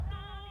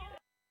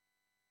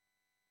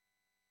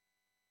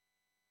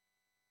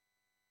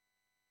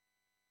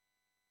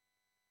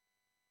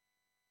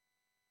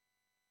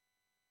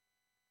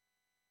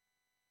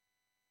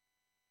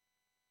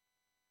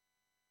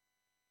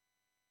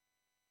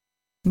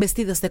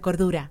Vestidos de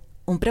Cordura,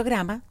 un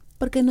programa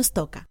porque nos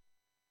toca.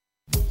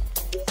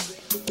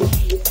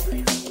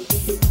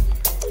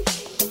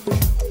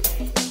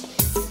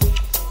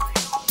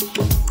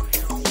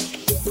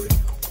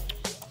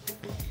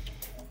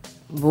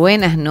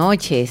 Buenas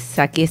noches,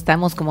 aquí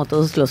estamos como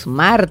todos los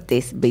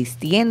martes,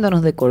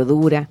 vistiéndonos de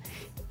cordura.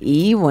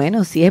 Y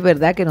bueno, sí es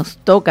verdad que nos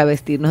toca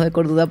vestirnos de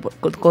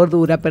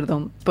cordura,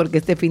 porque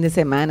este fin de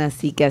semana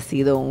sí que ha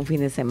sido un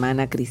fin de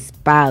semana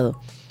crispado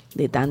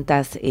de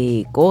tantas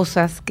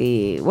cosas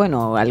que,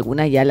 bueno,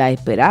 algunas ya las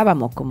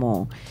esperábamos,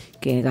 como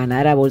que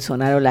ganara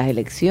Bolsonaro las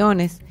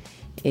elecciones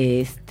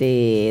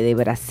de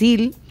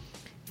Brasil.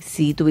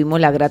 Sí,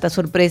 tuvimos la grata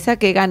sorpresa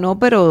que ganó,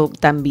 pero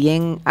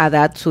también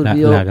Haddad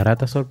subió. La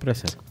grata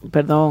sorpresa.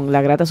 Perdón,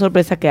 la grata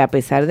sorpresa que a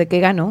pesar de que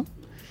ganó,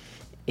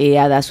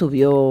 Haddad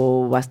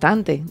subió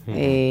bastante.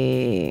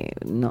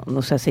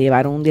 No sé, se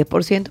llevaron un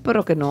 10%,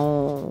 pero que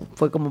no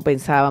fue como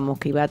pensábamos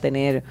que iba a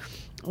tener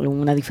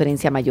una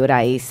diferencia mayor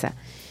a esa.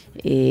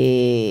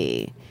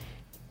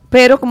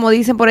 Pero como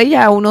dicen por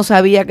ella, uno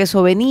sabía que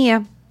eso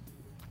venía.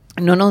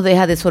 No nos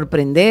deja de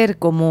sorprender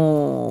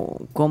cómo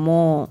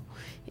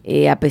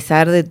a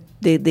pesar de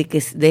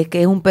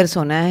que es un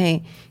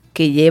personaje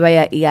que lleva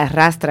y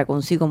arrastra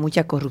consigo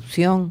mucha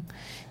corrupción,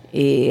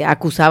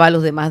 acusaba a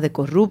los demás de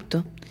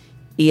corruptos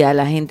y a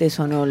la gente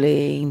eso no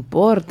le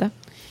importa,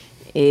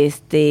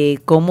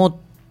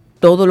 cómo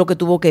todo lo que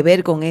tuvo que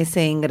ver con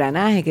ese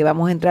engranaje, que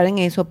vamos a entrar en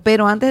eso,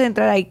 pero antes de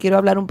entrar ahí quiero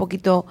hablar un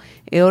poquito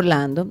de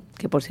Orlando,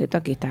 que por cierto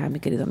aquí está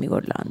mi querido amigo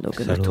Orlando,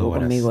 que no estuvo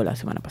conmigo la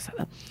semana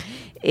pasada.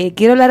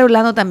 Quiero hablar,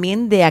 Orlando,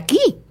 también de aquí.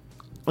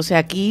 O sea,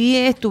 aquí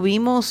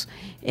estuvimos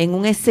en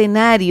un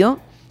escenario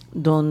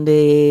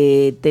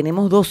donde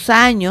tenemos 2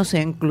 años,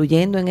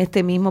 incluyendo en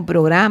este mismo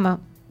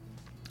programa,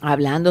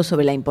 hablando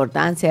sobre la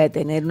importancia de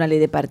tener una ley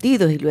de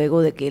partidos y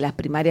luego de que las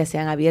primarias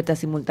sean abiertas,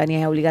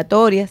 simultáneas y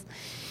obligatorias.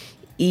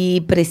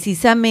 Y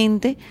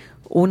precisamente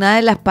una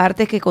de las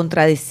partes que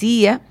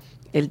contradecía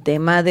el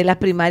tema de las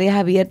primarias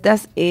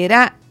abiertas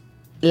era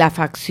la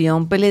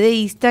facción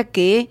PLDista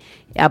que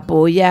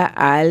apoya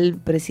al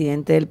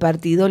presidente del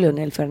partido,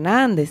 Leonel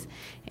Fernández.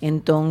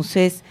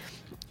 Entonces,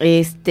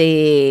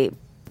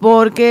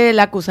 porque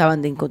la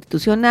acusaban de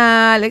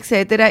inconstitucional,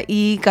 etcétera,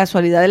 y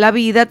casualidad de la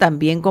vida,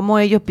 también como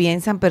ellos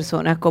piensan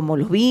personas como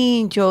los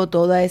Vinchos,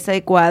 todo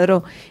ese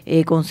cuadro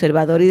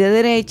conservador y de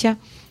derecha,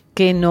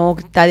 que no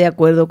está de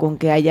acuerdo con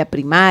que haya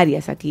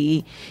primarias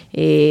aquí,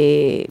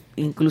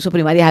 incluso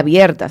primarias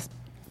abiertas.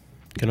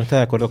 Que no está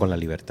de acuerdo con la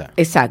libertad.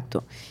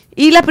 Exacto.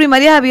 Y las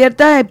primarias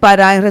abiertas,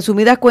 para en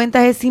resumidas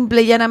cuentas, es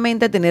simple y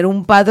llanamente tener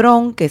un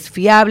padrón que es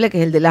fiable, que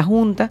es el de la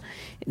Junta,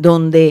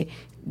 donde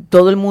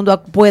todo el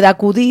mundo pueda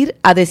acudir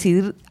a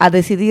decidir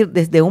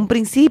desde un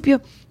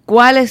principio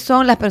cuáles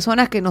son las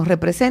personas que nos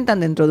representan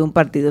dentro de un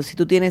partido. Si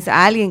tú tienes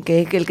a alguien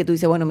que es el que tú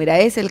dices, bueno, mira,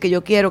 es el que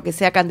yo quiero que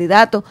sea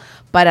candidato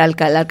para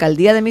la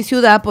alcaldía de mi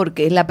ciudad,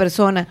 porque es la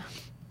persona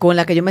con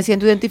la que yo me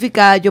siento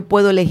identificada, yo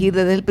puedo elegir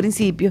desde el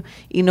principio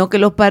y no que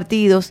los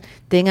partidos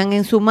tengan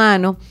en su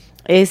mano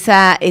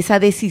esa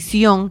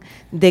decisión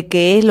de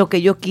qué es lo que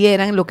ellos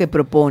quieran, lo que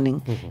proponen.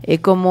 Uh-huh. Es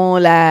como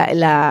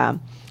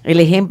el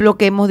ejemplo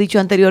que hemos dicho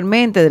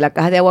anteriormente de la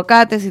caja de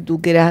aguacate. Si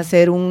tú quieres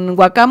hacer un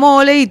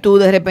guacamole y tú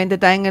de repente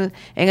estás en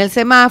el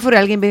semáforo y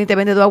alguien viene y te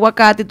vende 2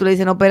 aguacates y tú le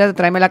dices, no, espérate,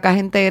 tráeme la caja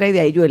entera y de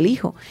ahí yo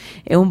elijo.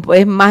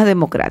 Es más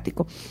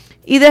democrático.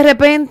 Y de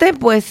repente,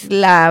 pues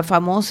la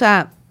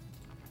famosa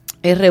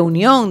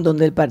reunión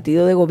donde el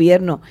partido de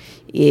gobierno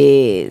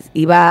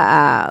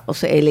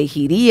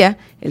elegiría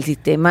el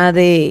sistema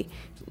de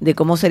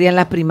cómo serían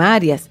las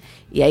primarias,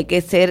 y hay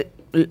que ser,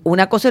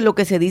 una cosa es lo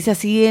que se dice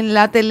así en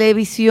la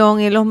televisión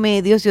y en los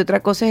medios, y otra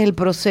cosa es el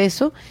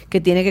proceso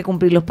que tienen que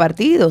cumplir los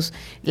partidos.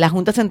 La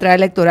Junta Central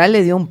Electoral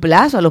le dio un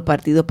plazo a los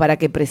partidos para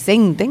que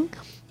presenten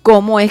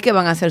cómo es que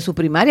van a hacer su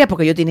primaria,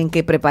 porque ellos tienen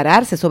que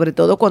prepararse, sobre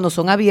todo cuando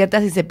son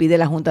abiertas y se pide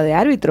la Junta de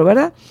Árbitros,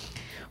 ¿verdad?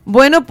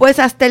 Bueno, pues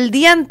hasta el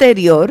día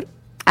anterior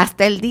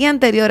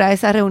a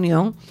esa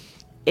reunión,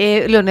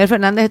 Leonel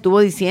Fernández estuvo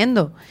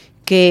diciendo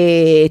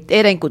que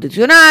era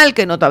inconstitucional,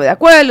 que no estaba de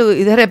acuerdo,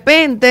 y de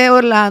repente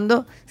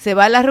Orlando se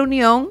va a la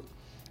reunión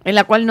en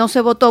la cual no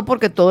se votó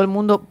porque todo el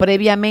mundo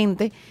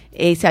previamente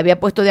se había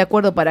puesto de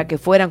acuerdo para que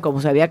fueran,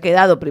 como se había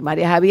quedado,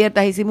 primarias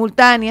abiertas y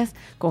simultáneas,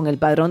 con el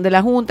padrón de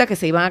la Junta, que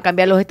se iban a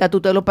cambiar los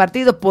estatutos de los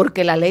partidos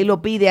porque la ley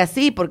lo pide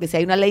así, porque si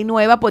hay una ley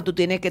nueva, pues tú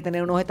tienes que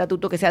tener unos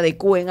estatutos que se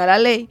adecúen a la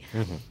ley.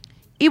 Uh-huh.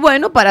 Y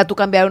bueno, para tú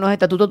cambiar unos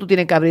estatutos, tú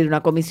tienes que abrir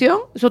una comisión.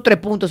 Esos 3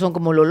 puntos son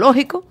como lo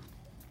lógico.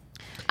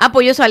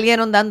 Pues ellos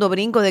salieron dando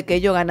brinco de que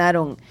ellos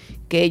ganaron,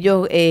 que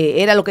ellos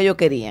era lo que ellos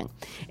querían.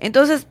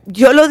 Entonces,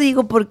 yo lo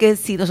digo porque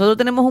si nosotros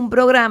tenemos un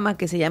programa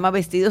que se llama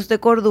Vestidos de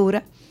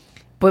Cordura,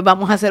 pues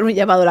vamos a hacer un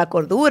llamado a la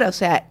cordura. O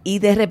sea, y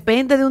de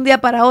repente, de un día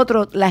para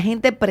otro, la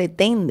gente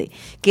pretende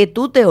que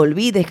tú te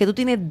olvides, que tú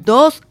tienes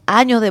 2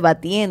 años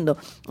debatiendo,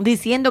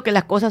 diciendo que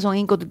las cosas son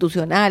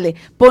inconstitucionales,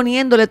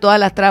 poniéndole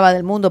todas las trabas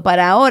del mundo,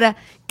 para ahora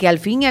que al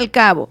fin y al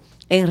cabo,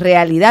 en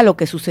realidad lo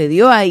que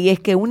sucedió ahí es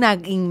que una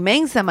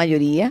inmensa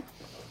mayoría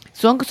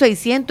Son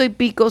 600 y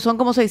pico, son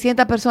como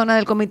 600 personas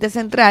del Comité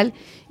Central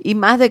y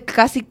más de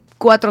casi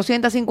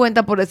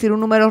 450, por decir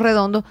un número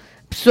redondo,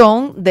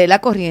 son de la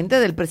corriente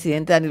del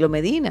presidente Danilo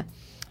Medina.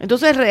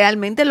 Entonces,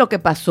 realmente lo que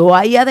pasó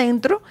ahí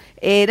adentro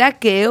era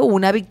que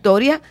una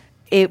victoria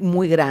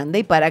muy grande,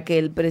 y para que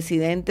el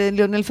presidente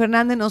Leonel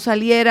Fernández no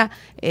saliera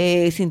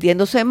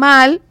sintiéndose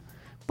mal,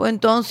 pues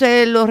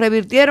entonces lo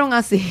revirtieron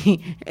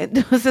así.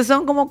 Entonces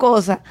son como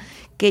cosas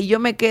que yo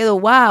me quedo,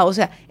 wow, o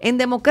sea, en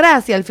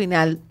democracia al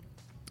final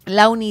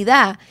la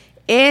unidad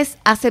es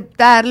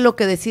aceptar lo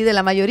que decide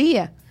la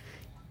mayoría.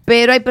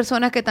 Pero hay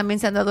personas que también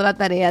se han dado la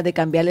tarea de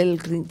cambiarle el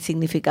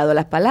significado a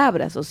las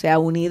palabras. O sea,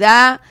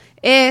 unidad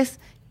es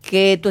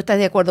que tú estás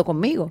de acuerdo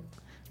conmigo.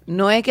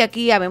 No es que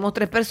aquí habemos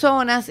 3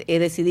 personas,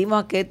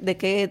 decidimos de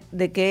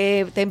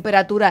qué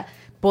temperatura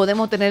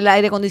podemos tener el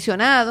aire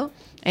acondicionado.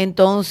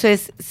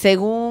 Entonces,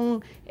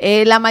 según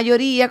la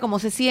mayoría, como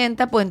se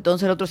sienta, pues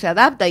entonces el otro se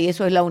adapta y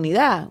eso es la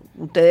unidad.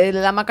 Usted le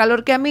da más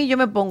calor que a mí, yo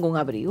me pongo un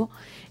abrigo.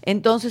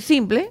 Entonces,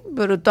 simple,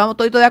 pero estamos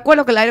todos de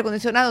acuerdo que el aire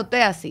acondicionado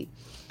esté así.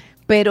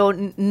 Pero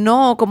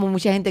no como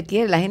mucha gente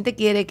quiere. La gente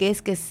quiere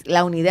que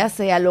la unidad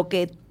sea lo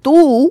que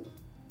tú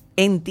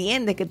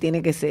entiendes que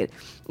tiene que ser.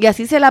 Y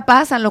así se la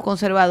pasan los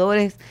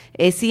conservadores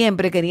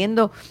siempre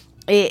queriendo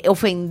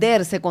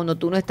ofenderse cuando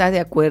tú no estás de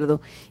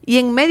acuerdo. Y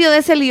en medio de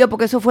ese lío,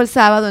 porque eso fue el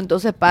sábado,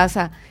 entonces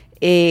pasa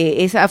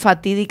esa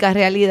fatídica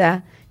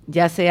realidad,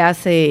 ya se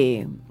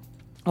hace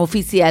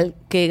oficial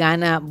que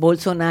gana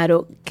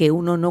Bolsonaro, que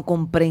uno no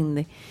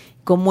comprende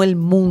cómo el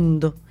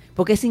mundo...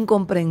 Porque es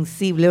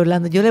incomprensible,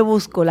 Orlando. Yo le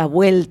busco la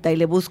vuelta y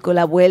le busco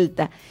la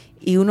vuelta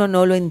y uno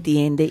no lo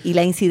entiende. Y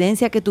la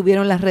incidencia que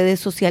tuvieron las redes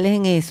sociales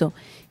en eso,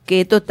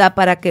 que esto está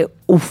para que,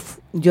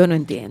 yo no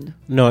entiendo.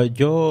 No,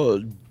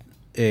 eso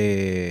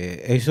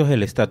es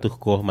el status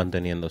quo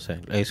manteniéndose.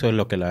 Eso es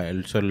lo que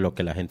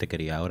la gente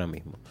quería ahora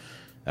mismo.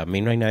 A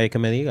mí no hay nadie que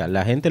me diga.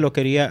 La gente lo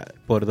quería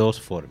por 2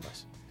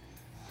 formas.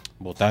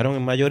 Votaron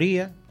en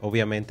mayoría.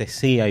 Obviamente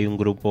sí hay un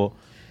grupo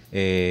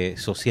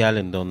social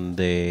en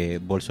donde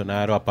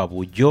Bolsonaro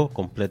apabulló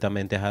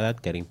completamente a Haddad,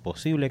 que era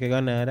imposible que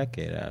ganara,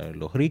 que eran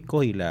los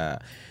ricos y las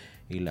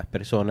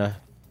personas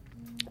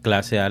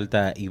clase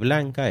alta y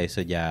blanca.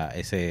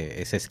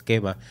 Ese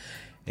esquema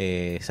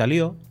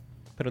salió,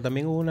 pero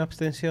también hubo una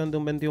abstención de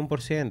un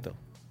 21%. O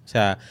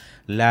sea,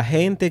 la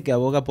gente que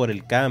aboga por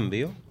el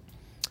cambio,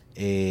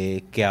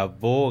 que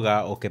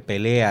aboga o que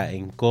pelea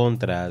en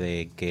contra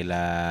de que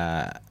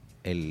la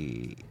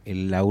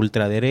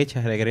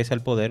ultraderecha regresa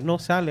al poder, no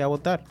sale a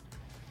votar.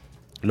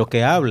 Lo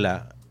que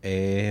habla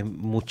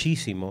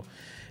muchísimo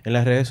en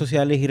las redes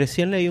sociales, y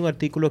recién leí un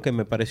artículo que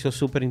me pareció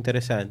súper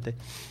interesante,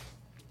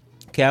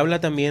 que habla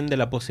también de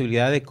la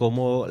posibilidad de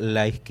cómo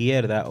la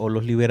izquierda o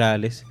los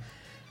liberales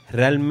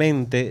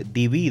realmente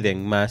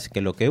dividen más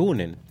que lo que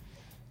unen,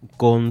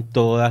 con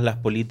todas las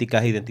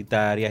políticas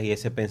identitarias y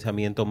ese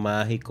pensamiento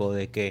mágico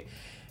de que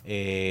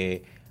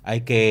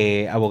hay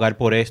que abogar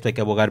por esto, hay que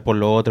abogar por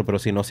lo otro, pero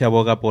si no se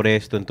aboga por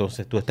esto,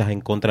 entonces tú estás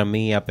en contra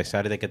mía, a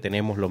pesar de que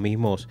tenemos los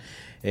mismos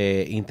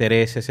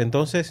intereses.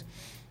 Entonces,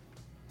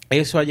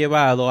 eso ha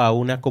llevado a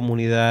una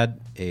comunidad,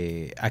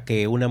 a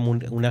que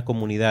una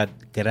comunidad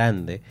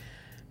grande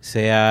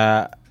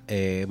sea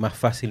más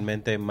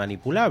fácilmente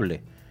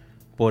manipulable,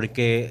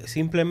 porque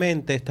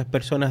simplemente estas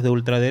personas de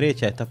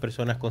ultraderecha, estas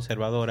personas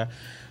conservadoras,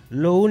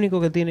 lo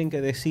único que tienen que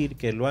decir,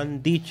 que lo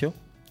han dicho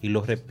y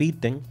lo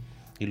repiten,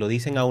 y lo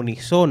dicen a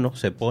unísono,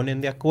 se ponen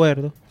de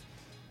acuerdo,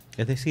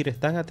 es decir,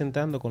 están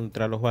atentando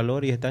contra los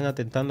valores y están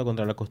atentando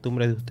contra la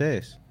costumbre de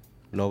ustedes.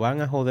 Lo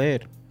van a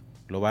joder,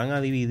 lo van a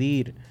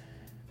dividir.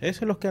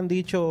 Eso es lo que han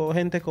dicho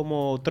gente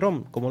como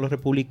Trump, como los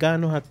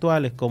republicanos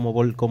actuales,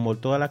 como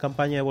toda la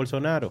campaña de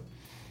Bolsonaro.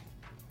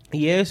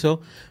 Y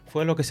eso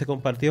fue lo que se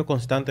compartió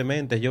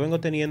constantemente. Yo vengo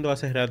teniendo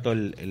hace rato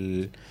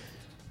el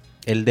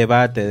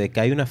debate de que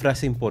hay una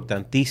frase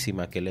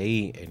importantísima que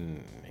leí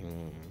en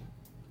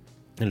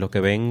lo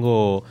que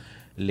vengo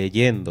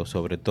leyendo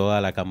sobre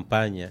toda la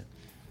campaña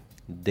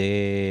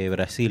de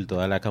Brasil,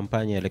 toda la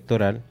campaña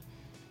electoral,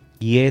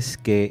 y es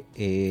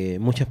que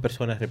muchas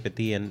personas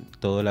repetían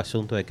todo el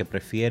asunto de que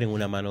prefieren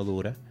una mano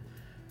dura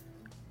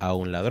a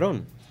un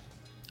ladrón,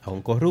 a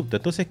un corrupto.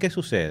 Entonces, ¿qué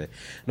sucede?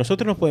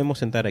 Nosotros nos podemos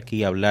sentar aquí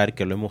y hablar,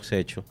 que lo hemos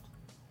hecho,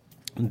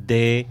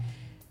 de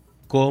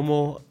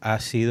cómo ha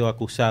sido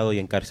acusado y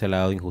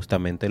encarcelado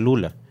injustamente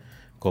Lula,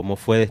 cómo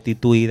fue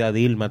destituida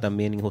Dilma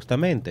también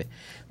injustamente.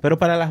 Pero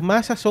para las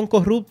masas son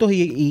corruptos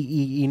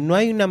y no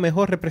hay una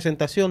mejor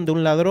representación de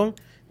un ladrón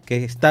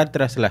que estar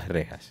tras las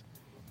rejas.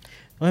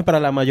 Entonces, para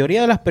la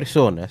mayoría de las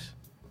personas,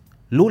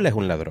 Lula es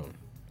un ladrón.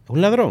 Es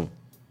un ladrón.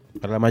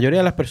 Para la mayoría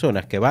de las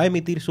personas que va a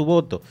emitir su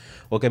voto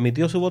o que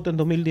emitió su voto en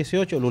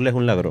 2018, Lula es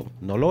un ladrón.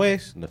 No lo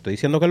es, no estoy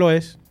diciendo que lo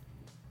es,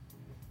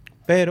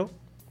 pero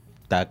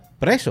está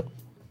preso.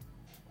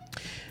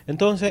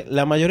 Entonces,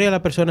 la mayoría de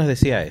las personas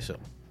decía eso,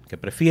 que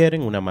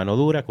prefieren una mano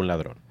dura que un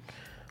ladrón.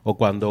 O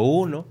cuando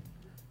uno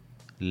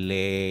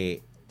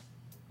le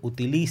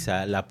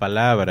utiliza la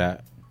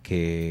palabra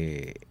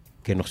que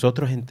que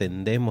nosotros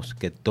entendemos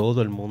que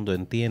todo el mundo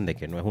entiende,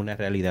 que no es una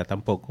realidad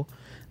tampoco,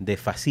 de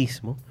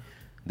fascismo,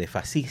 de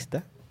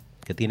fascista,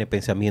 que tiene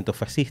pensamientos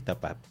fascistas,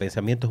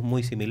 pensamientos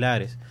muy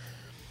similares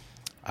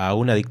a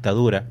una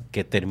dictadura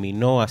que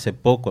terminó hace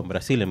poco en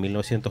Brasil, en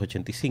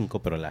 1985,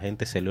 pero a la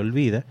gente se le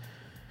olvida.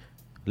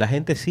 La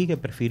gente sigue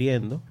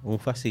prefiriendo un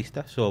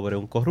fascista sobre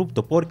un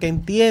corrupto, porque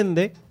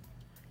entiende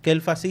que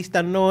el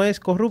fascista no es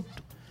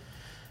corrupto.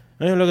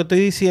 Lo que estoy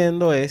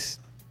diciendo es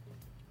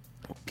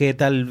que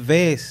tal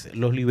vez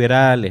los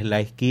liberales,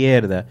 la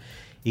izquierda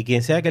y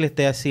quien sea que le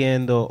esté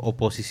haciendo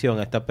oposición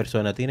a esta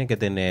persona tienen que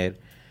tener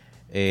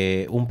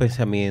un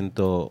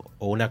pensamiento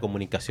o una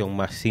comunicación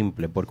más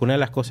simple, porque una de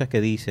las cosas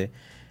que dice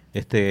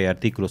este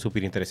artículo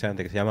súper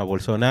interesante que se llama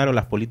Bolsonaro,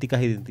 las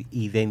políticas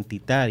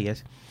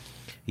identitarias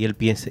y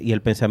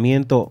el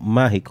pensamiento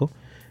mágico,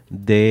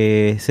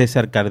 de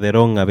César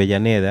Calderón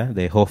Avellaneda,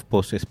 de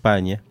HuffPost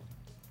España,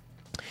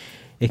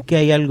 es que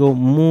hay algo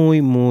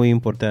muy, muy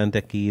importante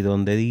aquí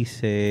donde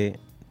dice,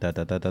 a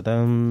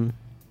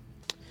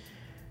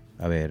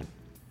ver,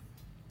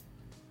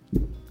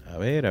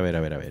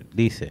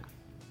 dice,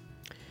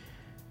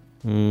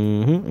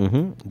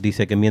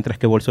 dice que mientras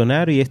que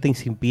Bolsonaro y este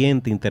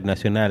incipiente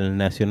internacional,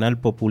 nacional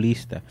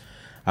populista,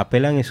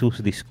 apelan en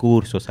sus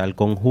discursos al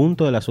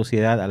conjunto de la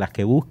sociedad a las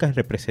que buscan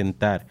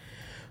representar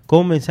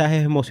con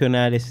mensajes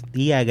emocionales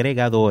y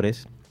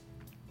agregadores,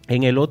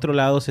 en el otro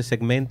lado se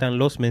segmentan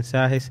los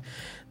mensajes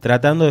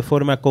tratando de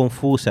forma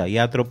confusa y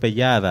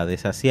atropellada de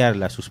saciar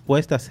las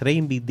supuestas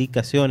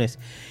reivindicaciones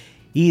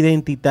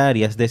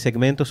identitarias de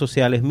segmentos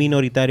sociales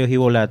minoritarios y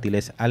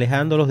volátiles,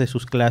 alejándolos de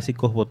sus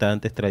clásicos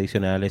votantes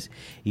tradicionales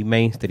y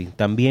mainstream.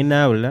 También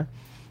habla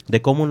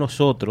de cómo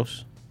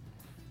nosotros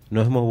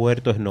nos hemos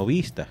vuelto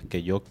esnovistas,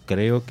 que yo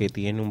creo que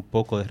tiene un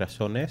poco de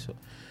razón eso,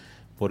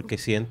 porque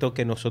siento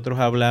que nosotros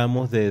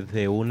hablamos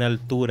desde una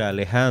altura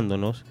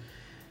alejándonos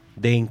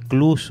de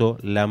incluso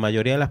la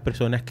mayoría de las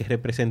personas que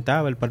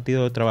representaba el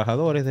Partido de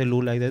Trabajadores de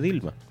Lula y de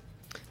Dilma.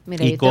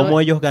 Mira, y cómo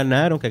ellos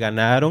ganaron, que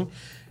ganaron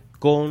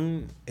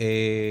con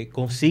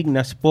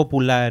consignas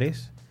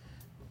populares,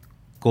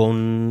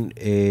 con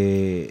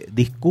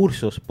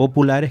discursos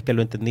populares que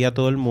lo entendía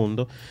todo el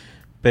mundo,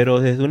 pero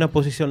desde una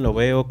posición lo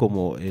veo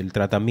como el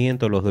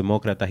tratamiento de los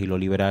demócratas y los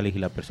liberales y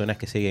las personas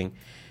que siguen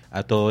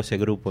a todo ese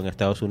grupo en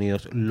Estados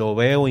Unidos, lo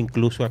veo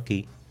incluso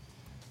aquí,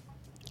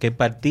 que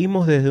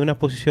partimos desde una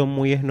posición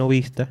muy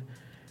esnovista,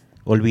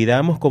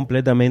 olvidamos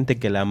completamente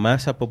que la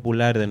masa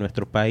popular de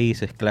nuestro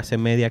país es clase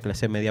media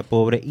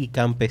pobre y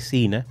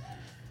campesina,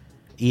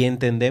 y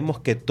entendemos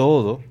que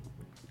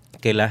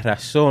que la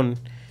razón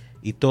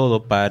y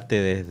todo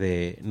parte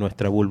desde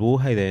nuestra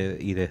burbuja y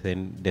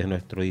desde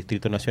nuestro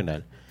Distrito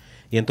Nacional.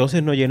 Y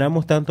entonces nos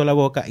llenamos tanto la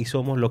boca y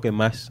somos lo que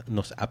más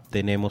nos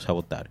abstenemos a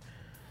votar.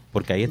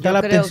 Porque ahí está la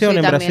abstención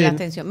en Brasil. La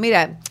abstención.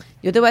 Mira,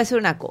 yo te voy a decir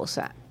una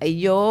cosa.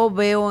 Yo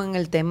veo en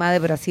el tema de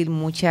Brasil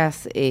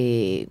muchas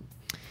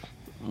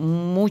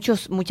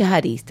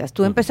aristas.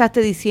 Tú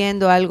empezaste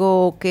diciendo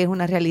algo que es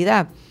una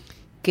realidad,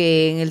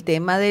 que en el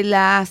tema de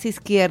las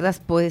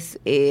izquierdas, pues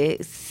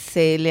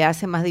se le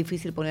hace más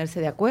difícil ponerse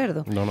de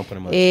acuerdo.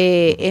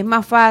 Es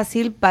más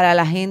fácil para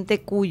la gente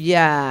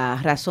cuya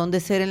razón de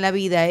ser en la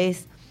vida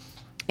es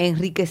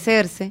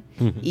enriquecerse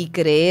y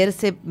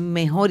creerse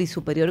mejor y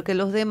superior que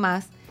los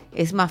demás.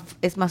 Es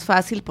más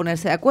fácil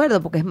ponerse de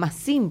acuerdo porque es más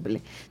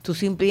simple. Tú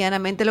simple y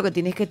llanamente lo que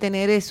tienes que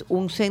tener es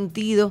un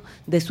sentido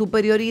de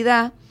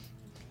superioridad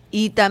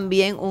y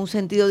también un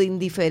sentido de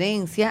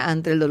indiferencia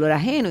ante el dolor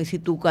ajeno. Y si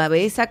tu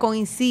cabeza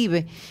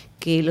coincide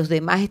que los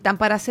demás están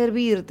para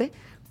servirte,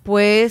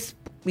 pues,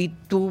 y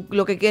tú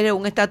lo que quieres es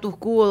un status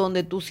quo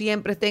donde tú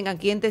siempre tengas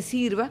quien te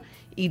sirva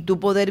y tú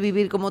poder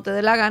vivir como te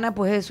dé la gana,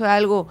 pues eso es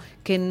algo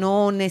que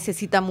no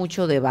necesita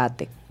mucho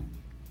debate.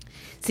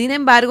 Sin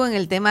embargo, en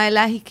el tema de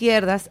las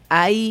izquierdas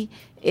hay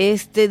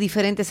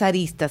diferentes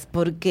aristas,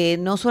 porque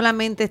no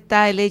solamente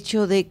está el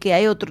hecho de que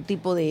hay otro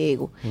tipo de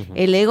ego.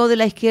 El ego de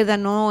la izquierda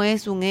no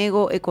es un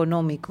ego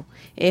económico,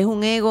 es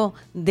un ego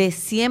de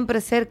siempre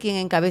ser quien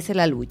encabece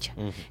la lucha.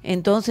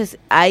 Entonces,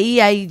 ahí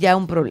hay ya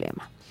un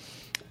problema.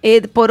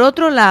 Por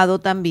otro lado,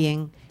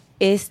 también,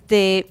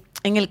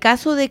 en el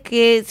caso de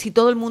que si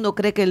todo el mundo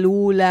cree que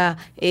Lula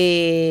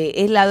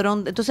es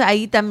ladrón, entonces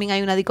ahí también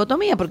hay una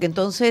dicotomía, porque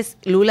entonces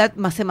Lula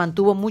se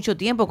mantuvo mucho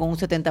tiempo con un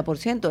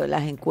 70%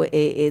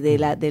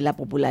 de la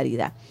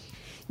popularidad.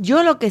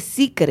 Yo lo que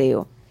sí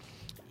creo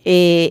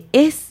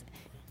es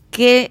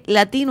que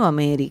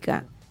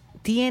Latinoamérica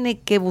tiene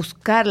que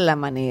buscar la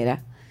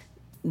manera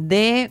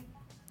de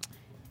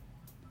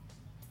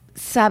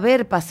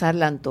saber pasar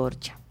la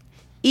antorcha.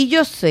 Y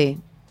yo sé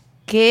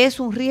que es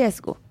un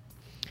riesgo.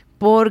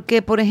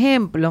 Porque, por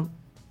ejemplo,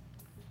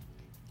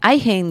 hay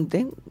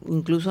gente,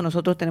 incluso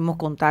nosotros tenemos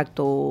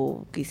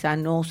contacto, quizás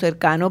no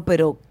cercano,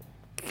 pero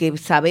que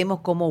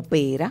sabemos cómo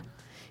opera,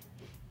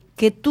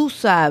 que tú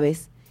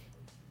sabes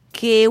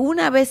que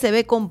una vez se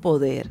ve con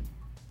poder,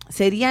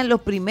 serían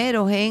los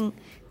primeros en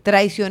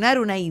traicionar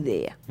una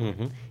idea.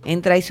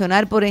 En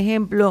traicionar, por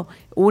ejemplo,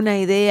 una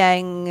idea,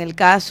 en el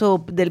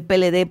caso del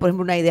PLD, por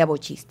ejemplo, una idea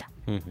bochista.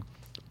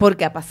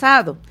 porque ha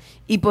pasado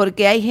y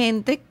porque hay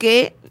gente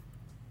que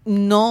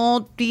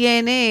no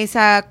tiene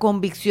esa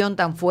convicción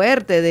tan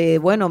fuerte de,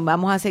 bueno,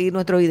 vamos a seguir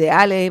nuestros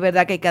ideales, es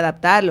verdad que hay que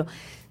adaptarlo.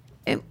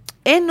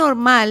 Es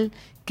normal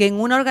que en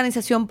una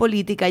organización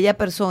política haya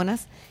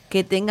personas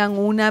que tengan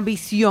una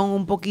visión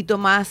un poquito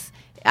más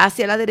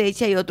hacia la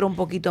derecha y otro un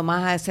poquito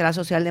más hacia la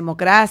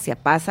socialdemocracia.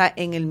 Pasa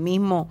en el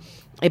mismo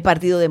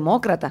Partido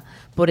Demócrata.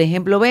 Por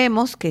ejemplo,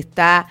 vemos que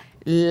está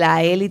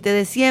la élite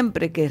de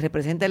siempre que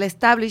representa el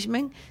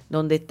establishment,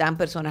 donde están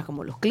personas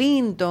como los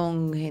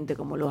Clinton, gente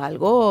como los Al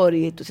Gore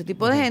y todo ese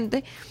tipo de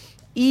gente,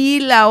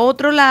 y la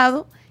otro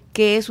lado,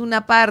 que es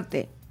una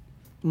parte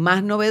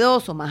más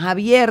novedoso, más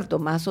abierto,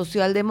 más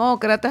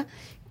socialdemócrata,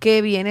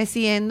 que viene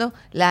siendo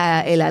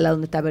el ala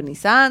donde está Bernie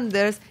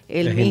Sanders,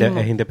 es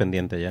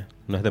independiente ya,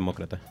 no es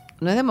demócrata.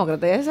 ¿No es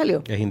demócrata? ¿Ya se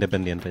salió? Es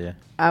independiente ya.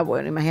 Ah,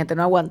 bueno, imagínate,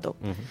 no aguantó.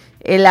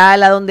 El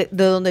ala de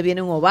donde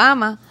viene un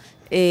Obama,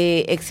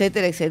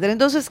 etcétera, etcétera.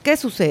 Entonces, ¿qué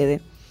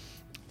sucede?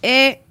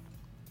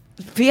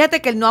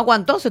 Fíjate que él no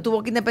aguantó, se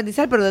tuvo que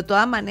independizar, pero de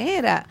todas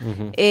maneras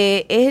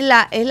es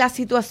la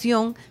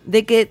situación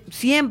de que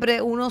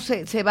siempre uno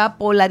se va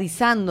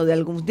polarizando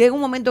llega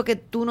un momento que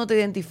tú no te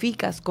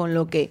identificas con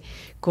lo que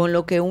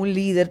un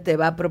líder te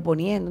va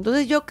proponiendo.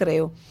 Entonces yo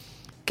creo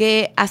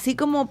que así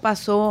como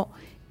pasó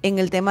en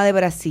el tema de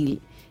Brasil,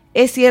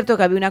 es cierto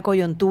que había una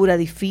coyuntura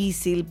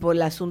difícil por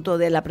el asunto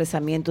del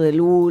apresamiento de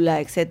Lula,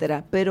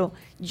 etcétera, pero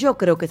yo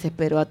creo que se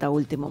esperó hasta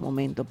último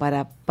momento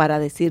para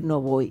decir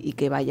no voy y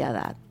que vaya a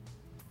dar.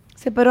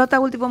 Se esperó hasta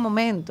último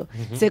momento.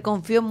 Se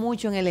confió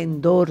mucho en el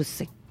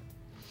endorse.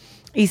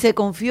 Y se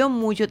confió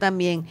mucho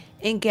también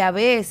en que a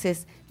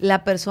veces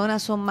las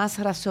personas son más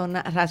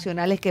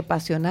racionales que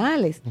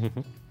pasionales.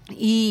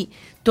 Y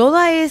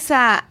toda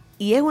esa...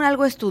 Y es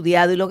algo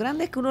estudiado, y lo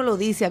grande es que uno lo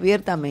dice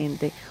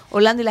abiertamente,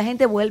 Orlando, y la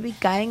gente vuelve y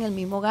cae en el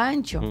mismo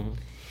gancho.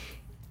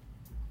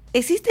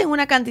 Existen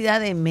una cantidad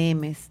de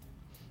memes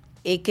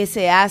que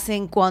se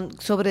hacen,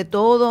 sobre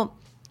todo,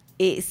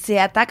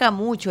 se ataca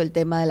mucho el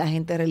tema de la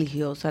gente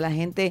religiosa. La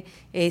gente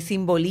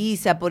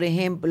simboliza, por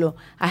ejemplo,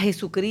 a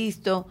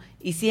Jesucristo,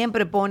 y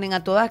siempre ponen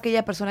a todas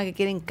aquellas personas que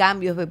quieren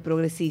cambios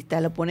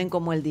progresistas, lo ponen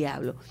como el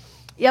diablo.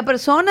 Y a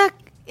personas,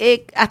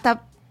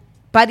 hasta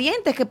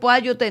parientes que pueda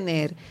yo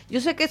tener,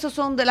 yo sé que eso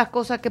son de las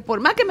cosas que por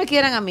más que me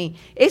quieran a mí,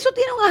 eso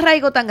tiene un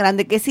arraigo tan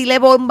grande que si le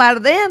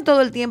bombardean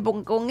todo el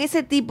tiempo con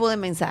ese tipo de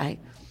mensajes,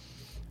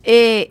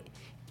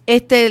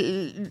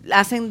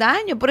 hacen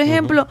daño. Por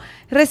ejemplo,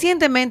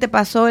 recientemente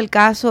pasó el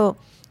caso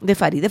de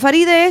Faride.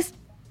 Faride es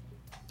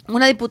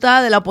una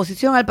diputada de la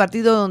oposición al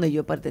partido donde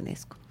yo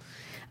pertenezco.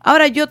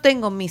 Ahora, yo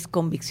tengo mis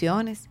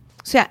convicciones.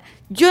 O sea,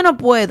 yo no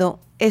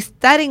puedo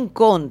estar en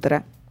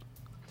contra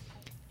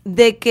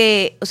de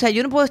que, o sea,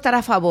 yo no puedo estar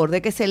a favor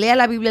de que se lea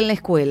la Biblia en la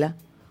escuela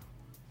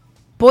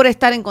por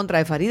estar en contra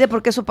de Faride,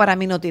 porque eso para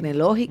mí no tiene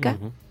lógica.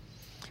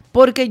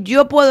 Porque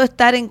yo puedo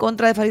estar en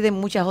contra de Faride en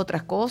muchas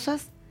otras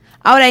cosas.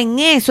 Ahora, en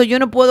eso yo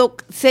no puedo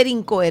ser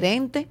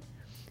incoherente.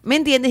 ¿Me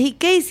entiendes? ¿Y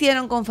qué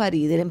hicieron con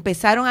Faride? Le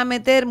empezaron a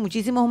meter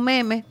muchísimos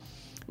memes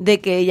de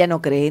que ella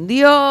no cree en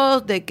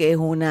Dios, de que es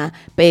una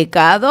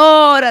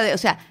pecadora, o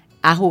sea,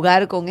 a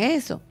jugar con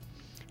eso.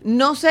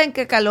 No sé en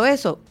qué caló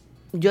eso.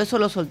 Yo eso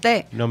lo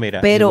solté. No,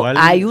 mira, pero igual,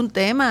 hay un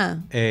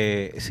tema.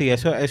 Sí,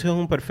 eso es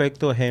un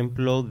perfecto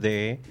ejemplo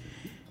de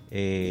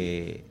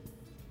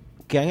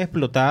que han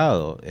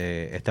explotado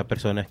estas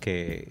personas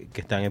que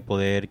están en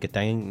poder, que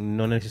están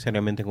no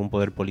necesariamente en un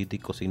poder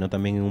político, sino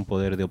también en un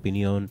poder de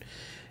opinión,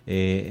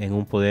 en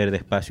un poder de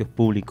espacios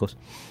públicos.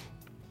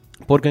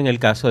 Porque en el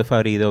caso de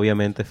Faride,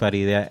 obviamente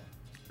Faride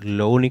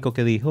lo único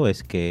que dijo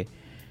es que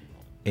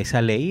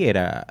esa ley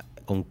era,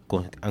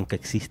 aunque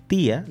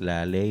existía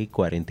la ley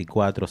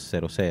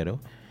 4400,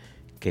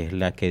 que es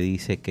la que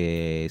dice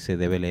que se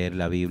debe leer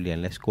la Biblia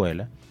en la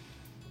escuela,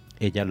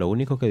 ella lo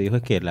único que dijo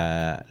es que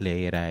la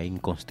ley era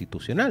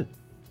inconstitucional,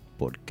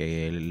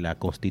 porque la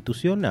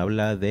Constitución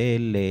habla de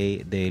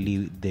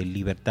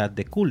libertad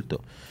de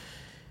culto.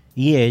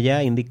 Y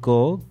ella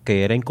indicó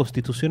que era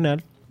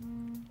inconstitucional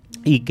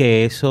y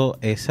que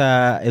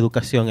esa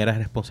educación era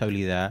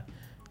responsabilidad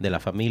de la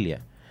familia,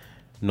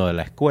 no de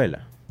la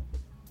escuela.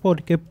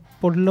 Porque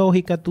por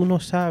lógica tú no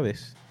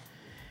sabes.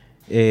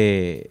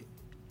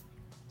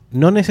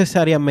 No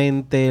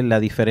necesariamente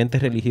las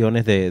diferentes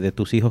religiones de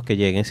tus hijos que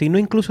lleguen, sino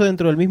incluso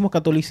dentro del mismo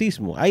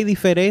catolicismo. Hay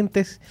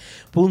diferentes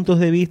puntos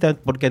de vista,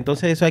 porque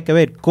entonces eso hay que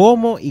ver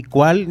cómo y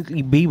cuál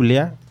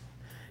Biblia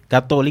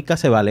católica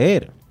se va a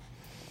leer.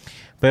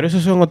 Pero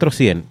esos son otros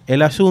 100.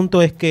 El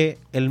asunto es que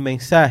el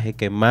mensaje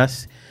que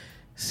más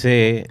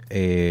se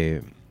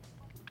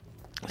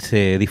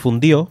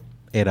difundió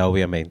era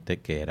obviamente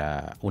que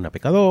era una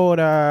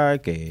pecadora,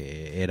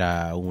 que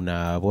era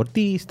una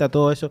abortista,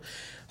 todo eso.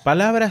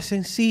 Palabras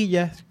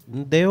sencillas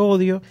de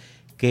odio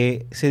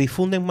que se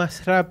difunden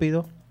más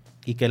rápido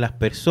y que las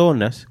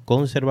personas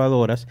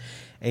conservadoras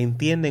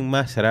entienden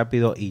más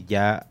rápido y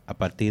ya a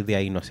partir de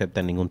ahí no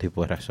aceptan ningún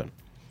tipo de razón.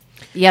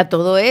 Y a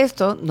todo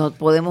esto no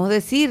podemos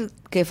decir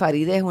que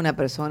Farideh es una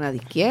persona de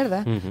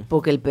izquierda,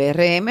 porque el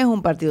PRM es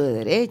un partido de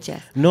derecha.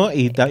 No,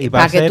 y va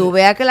para a ser, que tú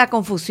veas que la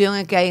confusión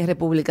es que hay en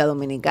República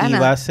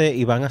Dominicana.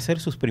 Y van a ser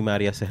sus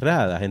primarias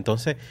cerradas.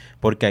 Entonces,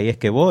 porque ahí es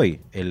que voy.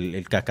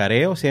 El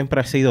cacareo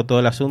siempre ha sido todo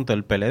el asunto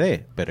del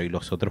PLD, pero ¿y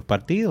los otros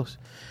partidos?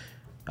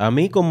 A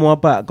mí como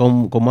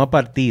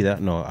apartida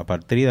no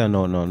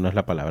es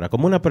la palabra,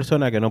 como una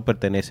persona que no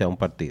pertenece a un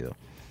partido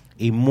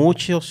y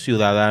muchos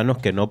ciudadanos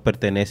que no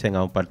pertenecen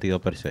a un partido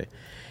per se,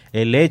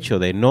 el hecho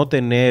de no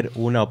tener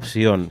una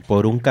opción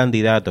por un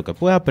candidato que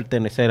pueda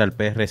pertenecer al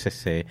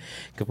PRCC,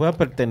 que pueda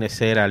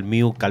pertenecer al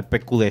MIUC, al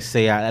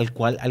PQDC, al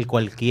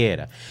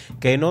cualquiera,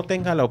 que no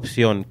tenga la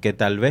opción que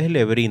tal vez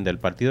le brinde el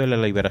Partido de la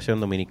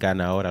Liberación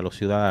Dominicana ahora a los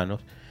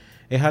ciudadanos,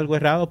 es algo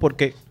errado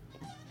porque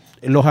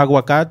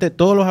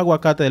todos los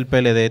aguacates del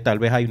PLD, tal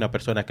vez hay una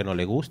persona que no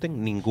le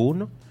gusten,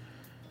 ninguno.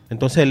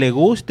 Entonces le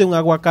guste un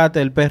aguacate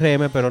del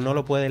PRM, pero no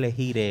lo puede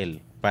elegir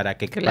él para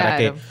que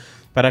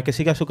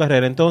siga su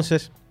carrera.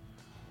 Entonces,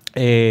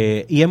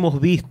 y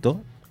hemos visto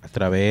a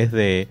través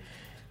de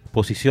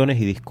posiciones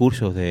y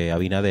discursos de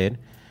Abinader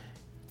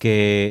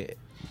que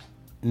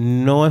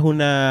no es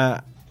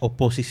una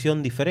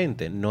oposición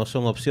diferente, no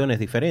son opciones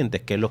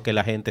diferentes, que es lo que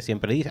la gente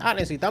siempre dice,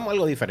 necesitamos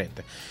algo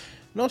diferente.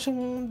 No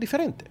son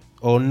diferentes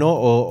o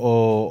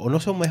no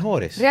son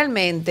mejores.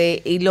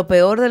 Realmente, y lo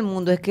peor del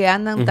mundo es que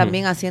andan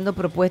también haciendo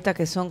propuestas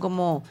que son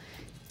como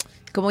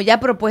ya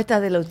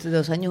propuestas de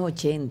los años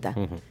 80.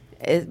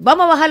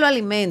 Vamos a bajar los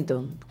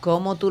alimentos.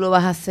 ¿Cómo tú lo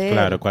vas a hacer?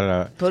 Claro,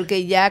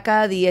 porque ya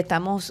cada día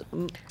estamos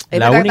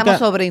estamos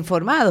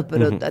sobreinformados,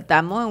 pero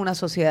estamos en una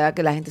sociedad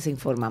que la gente se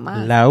informa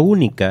más. La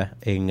única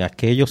en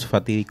aquellos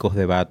fatídicos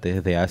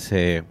debates de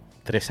hace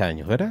 3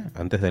 años, ¿verdad?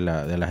 Antes de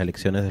las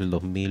elecciones del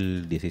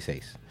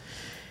 2016.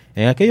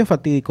 En aquellos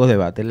fatídicos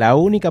debates, la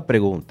única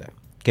pregunta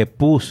que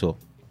puso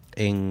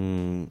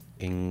en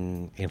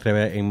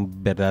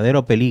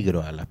verdadero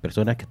peligro a las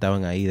personas que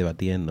estaban ahí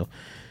debatiendo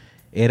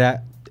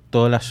era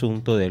todo el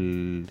asunto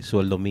del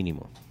sueldo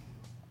mínimo.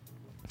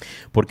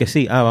 Porque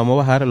sí, vamos a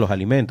bajar los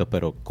alimentos,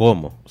 pero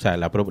 ¿cómo? O sea,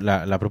 la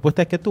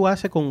propuesta es que tú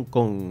haces con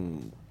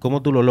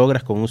cómo tú lo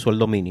logras con un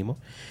sueldo mínimo.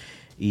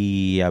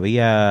 Y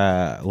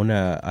había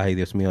ay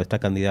Dios mío, esta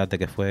candidata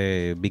que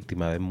fue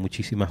víctima de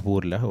muchísimas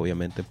burlas,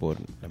 obviamente por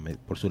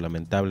su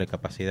lamentable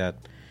capacidad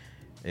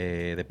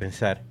de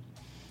pensar,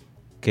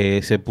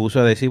 que se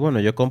puso a decir,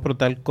 bueno, yo compro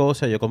tal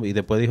cosa, y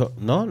después dijo,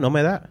 no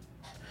me da.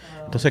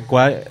 Entonces,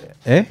 ¿cuál?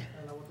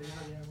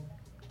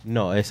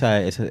 No, es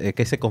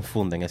que se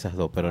confunden esas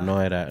dos, pero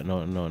no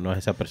es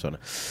esa persona.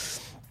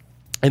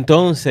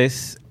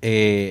 Entonces,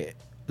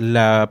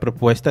 la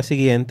propuesta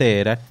siguiente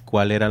era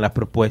cuáles eran las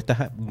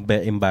propuestas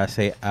en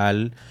base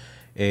al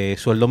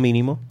sueldo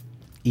mínimo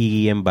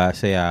y en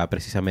base a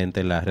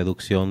precisamente la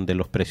reducción de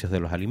los precios de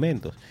los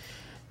alimentos.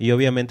 Y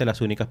obviamente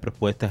las únicas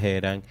propuestas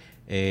eran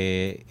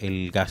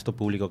el gasto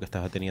público que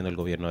estaba teniendo el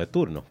gobierno de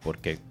turno,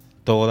 porque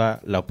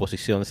toda la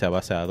oposición se ha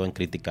basado en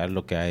criticar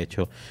lo que ha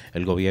hecho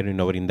el gobierno y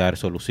no brindar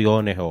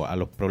soluciones o a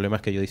los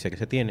problemas que yo dice que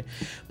se tiene.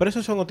 Pero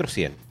esos son otros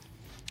 100.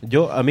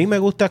 A mí me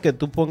gusta que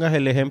tú pongas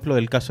el ejemplo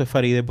del caso de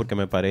Farideh porque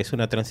me parece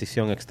una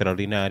transición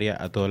extraordinaria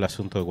a todo el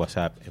asunto de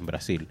WhatsApp en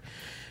Brasil.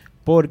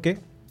 Porque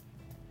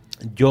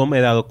yo me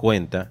he dado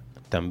cuenta,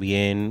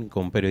 también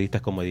con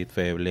periodistas como Edith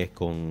Febles,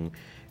 con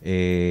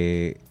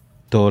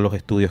todos los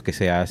estudios que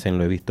se hacen,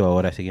 lo he visto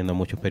ahora siguiendo a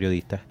muchos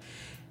periodistas,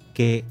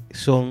 que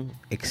son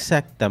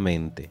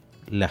exactamente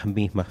las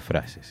mismas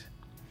frases.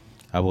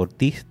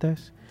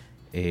 Abortistas,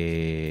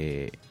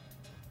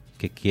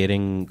 que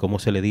quieren, ¿cómo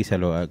se le dice?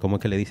 ¿Cómo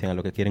es que le dicen a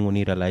lo que quieren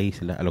unir a la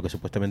isla? A lo que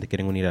supuestamente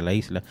quieren unir a la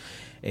isla.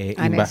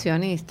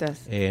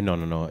 Anexionistas.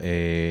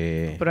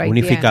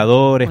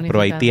 Unificadores,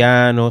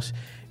 prohaitianos,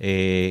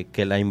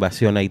 que la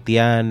invasión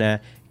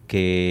haitiana,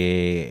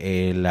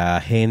 que la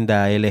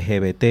agenda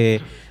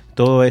LGBT,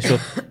 todo eso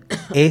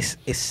es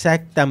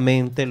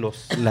exactamente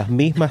las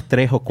mismas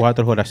 3 o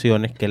 4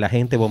 oraciones que la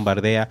gente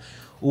bombardea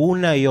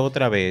una y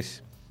otra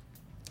vez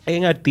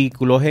en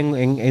artículos,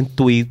 en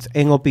tweets,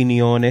 en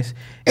opiniones,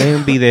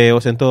 en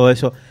videos, en todo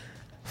eso.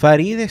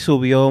 Farideh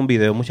subió un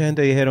video. Mucha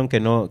gente dijeron que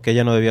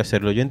ella no debía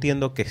hacerlo. Yo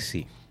entiendo que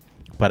sí.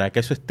 Para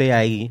que eso esté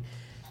ahí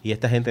y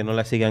esta gente no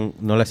la sigan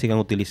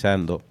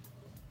utilizando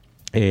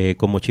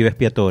como chiva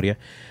expiatoria.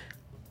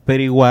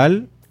 Pero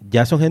igual,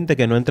 ya son gente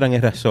que no entran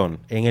en razón.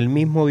 En el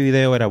mismo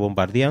video era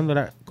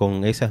bombardeándola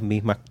con esas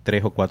mismas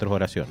 3 o 4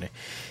 oraciones.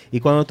 Y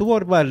cuando tú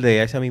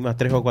bombardeas esas mismas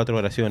 3 o 4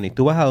 oraciones y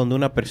tú vas a donde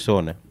una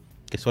persona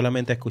que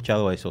solamente ha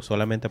escuchado eso,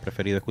 solamente ha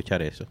preferido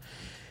escuchar eso,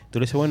 tú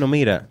le dices, bueno,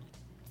 mira,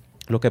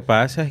 lo que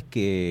pasa es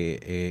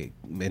que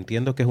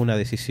entiendo que es una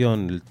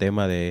decisión el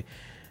tema de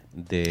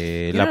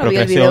la procreación.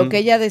 Vi el video que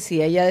ella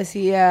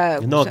decía...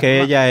 No,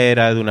 que ella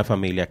era de una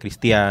familia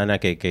cristiana,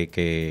 que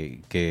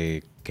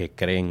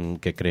creen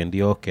en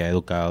Dios, que ha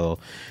educado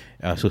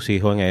a sus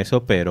hijos en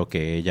eso, pero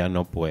que ella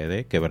no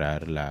puede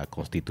quebrar la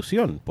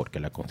Constitución, porque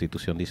la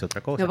Constitución dice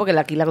otra cosa. No, porque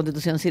aquí la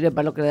Constitución sirve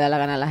para lo que le da la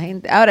gana a la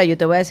gente. Ahora, yo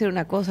te voy a decir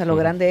una cosa, lo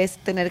grande es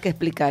tener que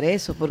explicar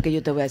eso, porque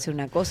yo te voy a decir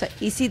una cosa,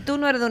 y si tú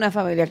no eres de una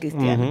familia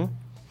cristiana,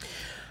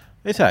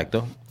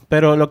 Exacto.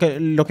 Pero lo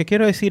que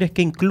quiero decir es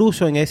que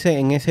incluso en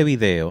ese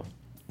video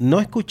no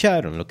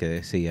escucharon lo que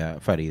decía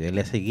Faride.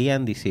 Le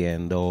seguían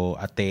diciendo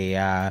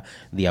atea,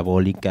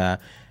 diabólica,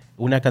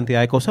 una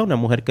cantidad de cosas. Una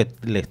mujer que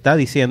le está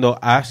diciendo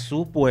a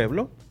su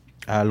pueblo,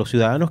 a los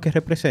ciudadanos que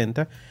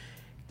representa,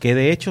 que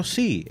de hecho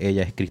sí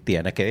ella es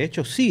cristiana, que de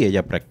hecho sí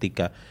ella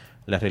practica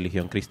la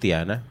religión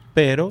cristiana,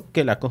 pero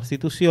que la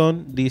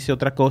Constitución dice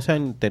otra cosa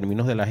en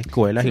términos de las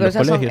escuelas y los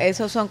colegios.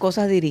 Esas son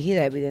cosas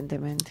dirigidas,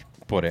 evidentemente.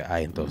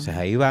 Entonces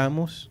ahí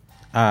vamos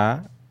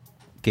a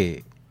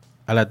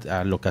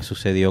lo que ha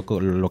sucedido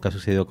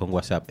con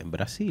WhatsApp en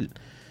Brasil.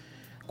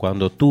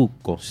 Cuando tú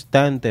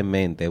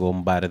constantemente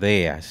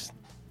bombardeas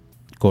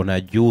con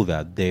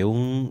ayuda de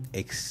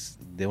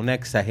una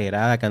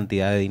exagerada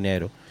cantidad de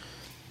dinero.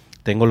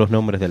 Tengo los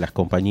nombres de las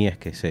compañías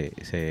que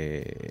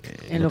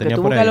en lo que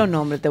tú buscas los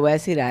nombres, te voy a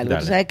decir algo.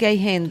 Dale. Tú sabes que hay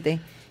gente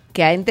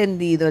que ha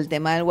entendido el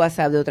tema del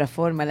WhatsApp de otra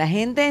forma. La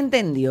gente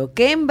entendió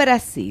que en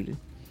Brasil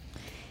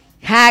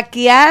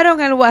hackearon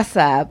el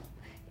WhatsApp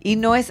y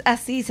no es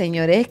así,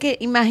 señores. Es que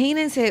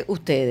imagínense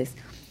ustedes,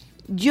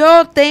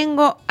 yo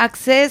tengo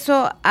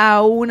acceso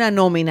a una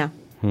nómina,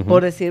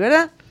 por decir,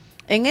 ¿verdad?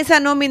 En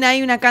esa nómina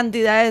hay una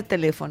cantidad de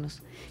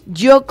teléfonos.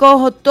 Yo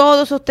cojo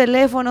todos esos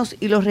teléfonos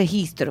y los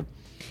registro.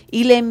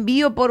 Y le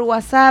envío por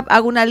WhatsApp,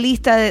 hago una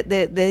lista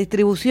de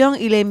distribución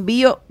y le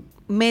envío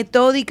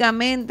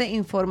metódicamente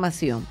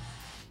información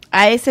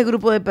a ese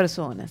grupo de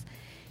personas.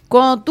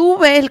 Cuando tú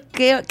ves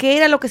qué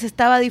era lo que se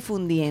estaba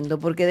difundiendo,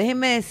 porque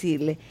déjenme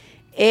decirle,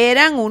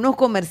 eran unos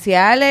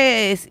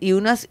comerciales y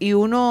unos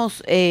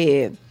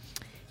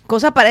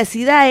cosas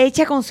parecidas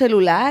hechas con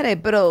celulares,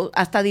 pero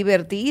hasta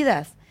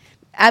divertidas.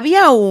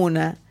 Había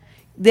una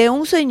de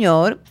un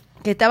señor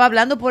que estaba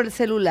hablando por el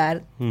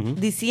celular,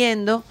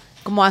 diciendo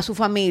como a su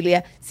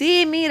familia,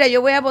 sí, mira,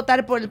 yo voy a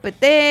votar por el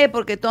PT,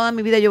 porque toda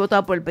mi vida yo he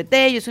votado por el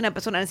PT, yo soy una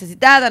persona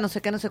necesitada, no sé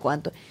qué, no sé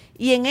cuánto.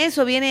 Y en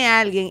eso viene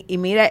alguien y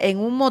mira, en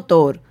un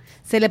motor,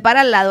 se le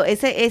para al lado,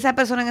 esa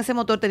persona en ese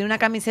motor tenía una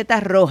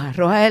camiseta roja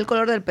es el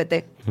color del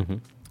PT.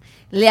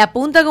 Le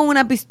apunta con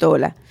una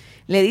pistola,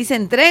 le dice,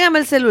 entrégame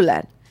el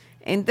celular,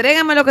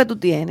 entrégame lo que tú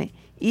tienes.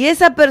 Y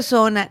esa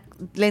persona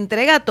le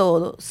entrega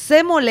todo,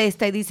 se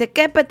molesta y dice,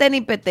 ¿qué PT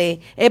ni PT?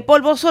 Es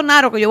por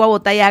Bolsonaro que yo voy a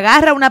votar. Y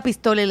agarra una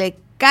pistola y le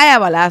cae a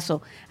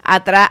balazo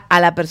atrás a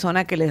la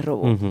persona que le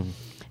robó.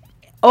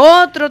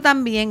 Otro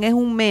también es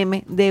un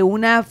meme de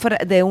una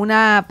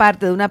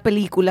parte de una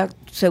película.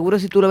 Seguro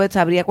si tú lo ves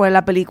sabría cuál es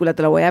la película.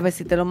 Te lo voy a ver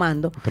si te lo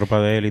mando.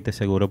 Tropa de Élite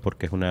seguro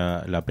porque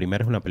la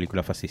primera es una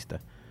película fascista.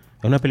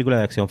 Es una película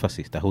de acción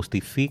fascista.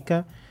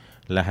 Justifica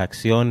las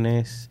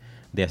acciones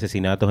de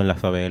asesinatos en las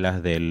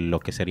favelas de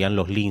lo que serían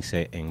los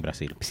linces en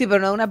Brasil. Sí,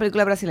 pero no es una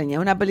película brasileña,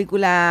 es una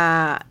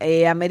película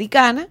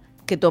americana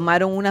que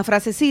tomaron una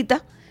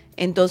frasecita.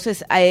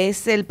 Entonces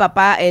es el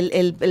papá,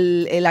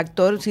 el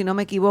actor, si no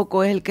me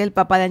equivoco, es el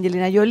papá de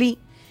Angelina Jolie.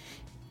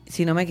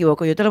 Si no me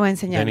equivoco, yo te lo voy a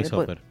enseñar. Dennis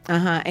Hopper.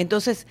 Ajá,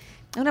 entonces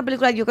es una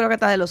película yo creo que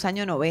está de los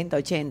años 90,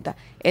 80.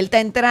 Él está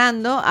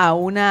entrando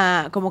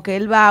como que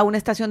él va a una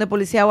estación de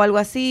policía o algo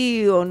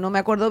así, o no me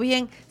acuerdo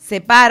bien, se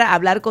para a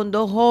hablar con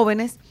dos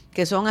jóvenes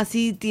que son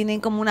así,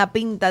 tienen como una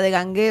pinta de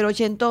gangueros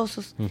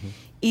ochentosos,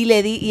 y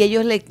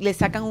ellos le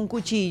sacan un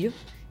cuchillo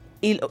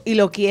y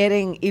lo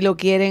quieren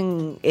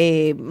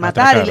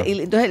matar.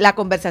 Entonces la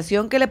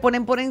conversación que le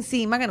ponen por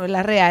encima, que no es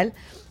la real,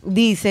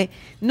 dice,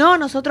 no,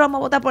 nosotros vamos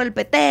a votar por el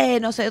PT,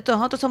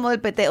 nosotros somos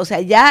del PT. O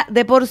sea, ya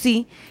de por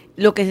sí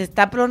lo que se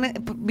está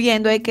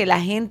viendo es que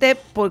la gente,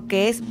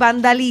 porque es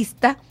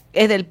vandalista,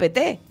 es del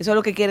PT. Eso es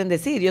lo que quieren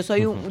decir. Yo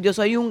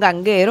soy un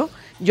ganguero,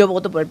 yo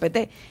voto por el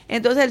PT.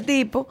 Entonces el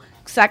tipo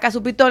saca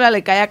su pistola,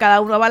 le cae a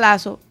cada uno a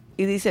balazo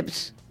y dice,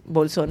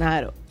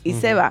 Bolsonaro, y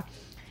se va.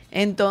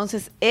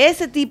 Entonces,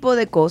 ese tipo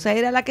de cosas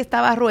era la que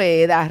estaba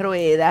rueda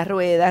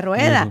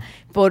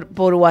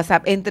por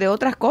WhatsApp, entre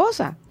otras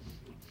cosas.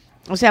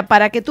 O sea,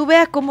 para que tú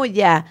veas cómo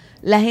ya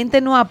la gente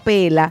no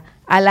apela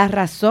a la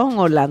razón,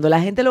 Orlando.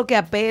 La gente lo que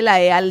apela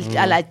es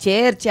a la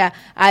chercha,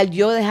 al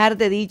yo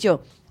dejarte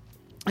dicho.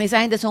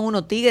 Esa gente son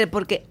unos tigres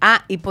porque,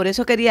 y por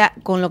eso quería,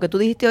 con lo que tú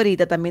dijiste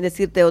ahorita, también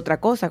decirte otra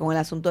cosa, con el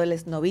asunto del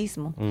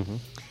esnovismo.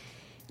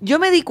 Yo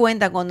me di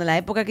cuenta cuando en la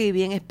época que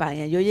viví en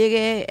España, yo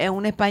llegué a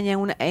una España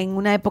en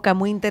una época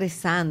muy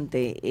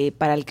interesante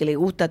para el que le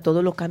gusta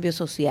todos los cambios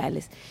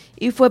sociales.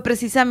 Y fue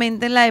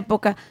precisamente en la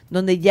época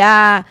donde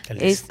ya... El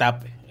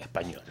destape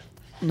español.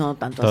 No,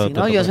 tanto así,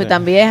 ¿no? Yo soy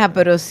tan vieja,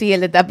 pero sí, el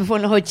destape fue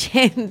en los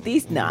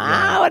 80s.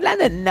 No,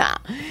 Orlando, no.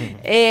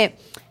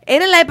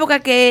 Era en la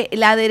época que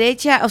la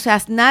derecha, o sea,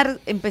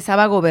 Aznar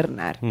empezaba a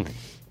gobernar.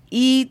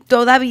 Y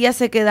todavía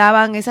se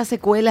quedaban esas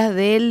secuelas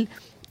de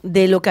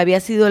lo que había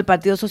sido el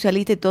Partido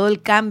Socialista y todo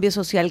el cambio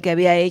social que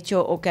había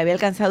hecho o que había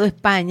alcanzado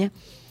España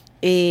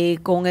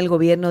con el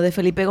gobierno de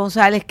Felipe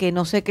González, que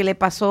no sé qué le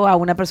pasó a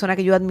una persona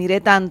que yo admiré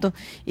tanto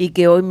y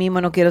que hoy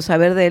mismo no quiero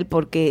saber de él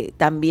porque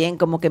también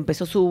como que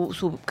empezó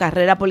su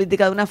carrera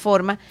política de una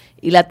forma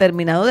y la ha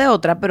terminado de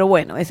otra, pero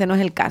bueno, ese no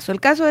es el caso.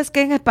 El caso es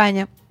que en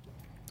España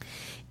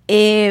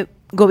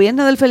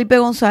gobierno del Felipe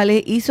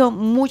González hizo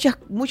muchos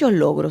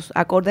logros.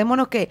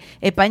 Acordémonos que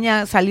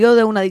España salió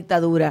de una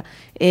dictadura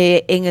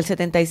en el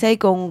 76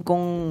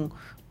 con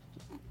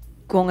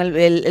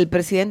el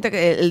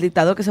presidente, el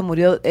dictador que se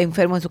murió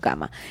enfermo en su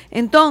cama.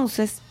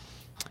 Entonces,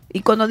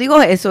 y cuando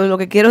digo eso, lo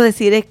que quiero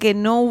decir es que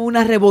no hubo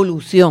una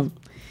revolución,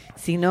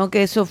 sino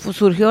que eso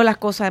surgió las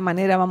cosas de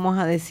manera, vamos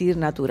a decir,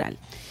 natural.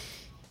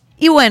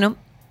 Y bueno,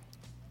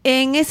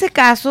 en ese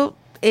caso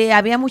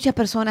había muchas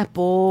personas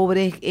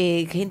pobres,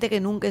 gente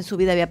que nunca en su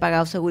vida había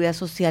pagado seguridad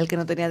social, que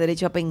no tenía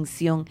derecho a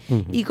pensión.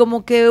 Uh-huh. Y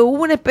como que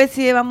hubo una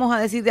especie de, vamos a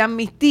decir, de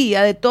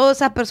amnistía de todas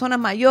esas personas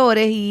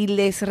mayores y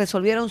les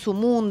resolvieron su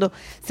mundo.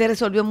 Se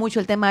resolvió mucho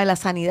el tema de la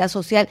sanidad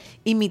social,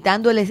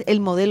 imitando el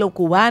modelo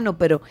cubano,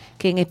 pero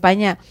que en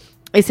España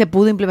se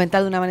pudo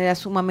implementar de una manera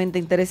sumamente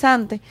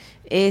interesante.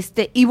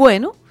 Y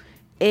bueno,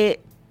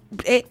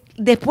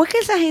 después que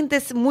esa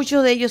gente,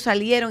 muchos de ellos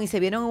salieron y se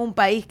vieron en un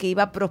país que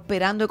iba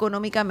prosperando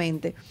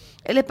económicamente,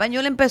 el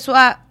español empezó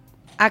a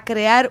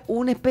crear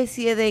una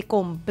especie de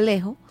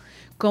complejo,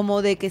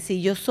 como de que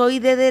si yo soy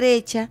de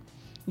derecha,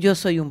 yo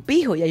soy un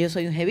pijo, ya yo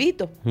soy un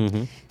jevito.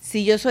 Uh-huh.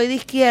 Si yo soy de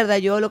izquierda,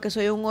 yo lo que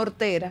soy es un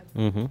hortera.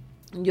 Uh-huh.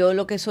 Yo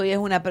lo que soy es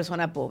una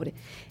persona pobre.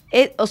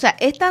 O sea,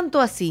 es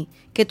tanto así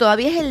que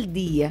todavía es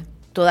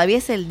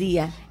el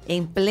día,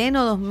 en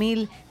pleno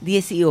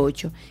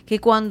 2018, que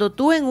cuando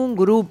tú en un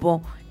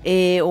grupo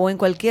o en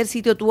cualquier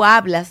sitio tú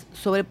hablas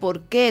sobre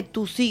por qué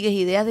tú sigues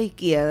ideas de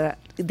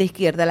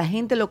izquierda, la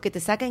gente lo que te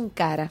saca en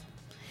cara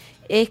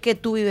es que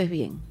tú vives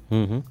bien.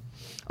 Uh-huh.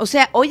 O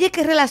sea, oye,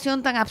 qué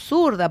relación tan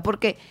absurda,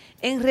 porque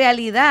en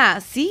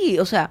realidad, sí,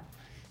 o sea,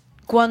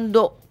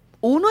 cuando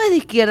uno es de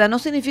izquierda no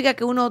significa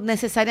que uno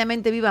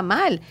necesariamente viva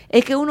mal,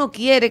 es que uno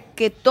quiere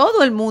que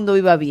todo el mundo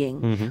viva bien.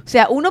 Uh-huh. O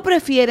sea, uno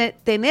prefiere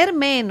tener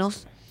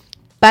menos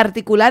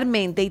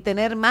particularmente y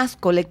tener más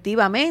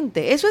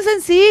colectivamente. Eso es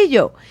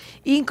sencillo.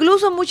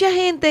 Incluso mucha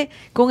gente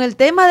con el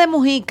tema de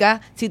Mujica,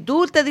 si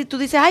tú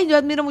dices, ay, yo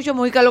admiro mucho a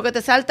Mujica, lo que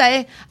te salta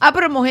es,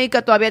 pero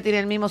Mujica todavía tiene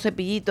el mismo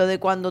cepillito de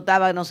cuando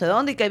estaba no sé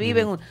dónde y que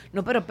vive en un...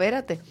 No, pero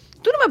espérate,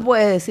 tú no me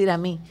puedes decir a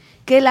mí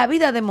que la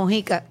vida de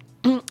Mujica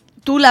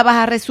tú la vas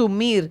a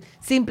resumir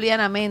simple y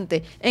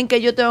llanamente en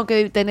que yo tengo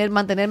que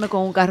mantenerme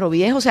con un carro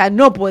viejo. O sea,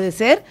 no puede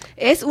ser.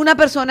 Es una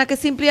persona que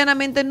simple y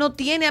llanamente no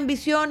tiene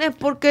ambiciones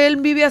porque él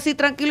vive así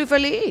tranquilo y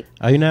feliz.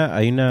 Hay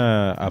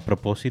una a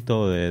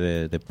propósito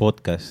de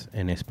podcast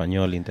en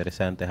español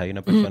interesantes, hay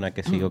una persona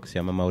que sigo que se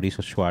llama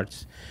Mauricio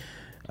Schwartz,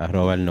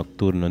 @el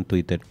nocturno en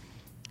Twitter,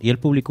 y él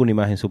publicó una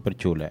imagen súper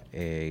chula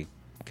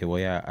que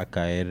voy a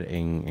caer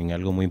en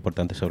algo muy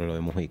importante sobre lo de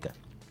Mujica.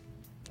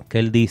 Que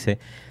él dice,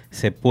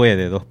 se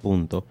puede,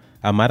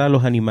 amar a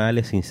los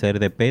animales sin ser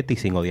de pet y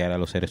sin odiar a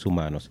los seres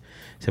humanos.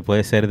 Se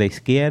puede ser de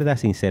izquierda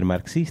sin ser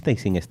marxista y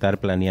sin estar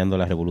planeando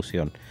la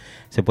revolución.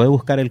 Se puede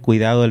buscar el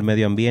cuidado del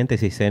medio ambiente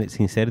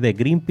sin ser de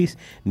Greenpeace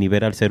ni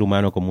ver al ser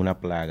humano como una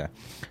plaga.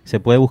 Se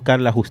puede buscar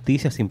la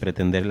justicia sin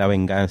pretender la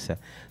venganza.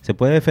 Se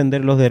puede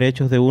defender los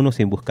derechos de unos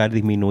sin buscar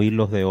disminuir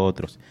los de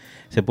otros.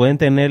 Se pueden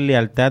tener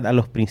lealtad a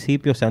los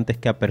principios antes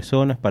que a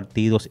personas,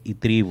 partidos y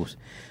tribus.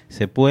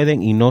 Se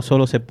pueden, y no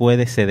solo se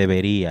puede, se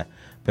debería.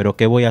 Pero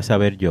 ¿qué voy a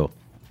saber yo?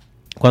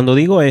 Cuando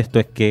digo esto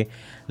es que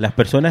las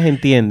personas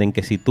entienden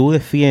que si tú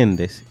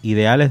defiendes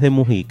ideales de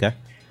Mujica,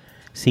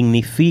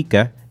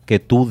 significa que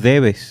tú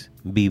debes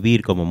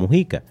vivir como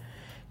Mujica.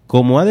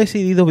 Como ha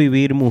decidido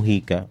vivir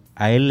Mujica,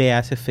 a él le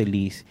hace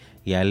feliz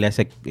y a él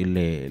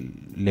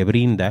le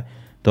brinda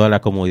toda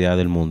la comodidad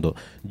del mundo.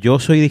 Yo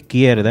soy de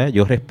izquierda,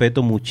 yo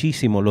respeto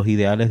muchísimo los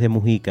ideales de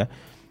Mujica,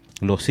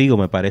 lo sigo,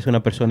 me parece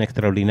una persona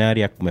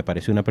extraordinaria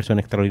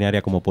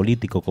como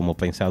político, como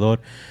pensador,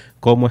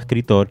 como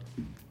escritor,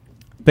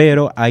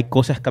 pero hay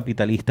cosas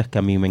capitalistas que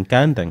a mí me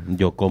encantan.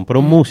 Yo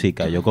compro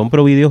música, yo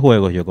compro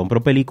videojuegos, yo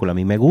compro películas, a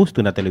mí me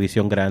gusta una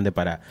televisión grande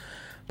para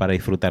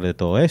disfrutar de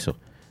todo eso.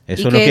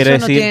 Eso y no que quiere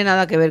eso no decir, tiene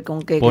nada que ver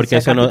con que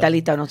sea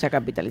capitalista o no sea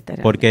capitalista.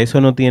 Realmente. Porque eso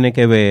no tiene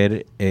que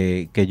ver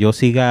que yo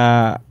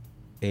siga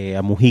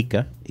a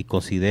Mujica y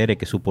considere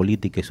que su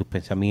política y sus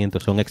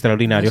pensamientos son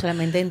extraordinarios,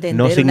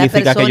 no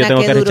significa que yo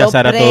tengo que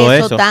rechazar a todo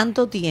eso.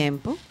 Tanto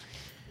tiempo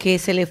que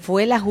se le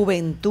fue la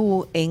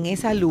juventud en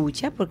esa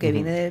lucha, porque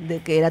viene de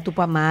que era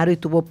Tupamaro y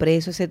estuvo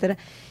preso, etcétera.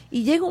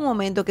 Y llega un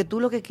momento que tú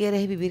lo que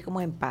quieres es vivir como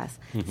en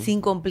paz,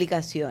 sin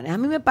complicaciones. A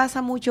mí me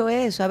pasa mucho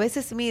eso. A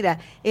veces, mira,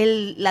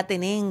 la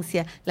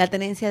tenencia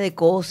de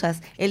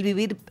cosas, el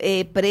vivir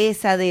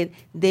presa de...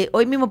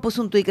 Hoy mismo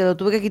puse un tuit que lo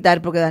tuve que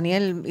quitar porque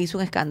Daniel hizo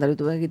un escándalo y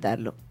tuve que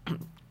quitarlo.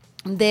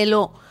 De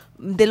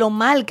lo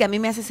mal que a mí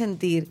me hace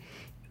sentir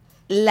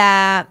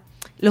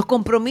los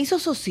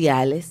compromisos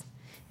sociales,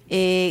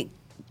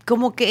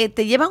 como que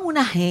te llevan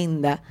una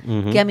agenda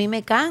que a mí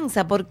me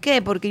cansa. ¿Por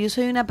qué? Porque yo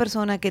soy una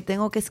persona que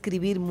tengo que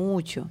escribir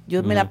mucho.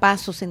 Yo me la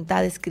paso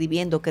sentada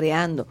escribiendo,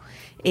 creando,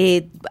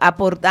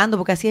 aportando,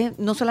 porque así es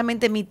no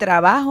solamente mi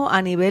trabajo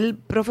a nivel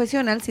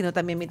profesional, sino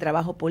también mi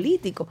trabajo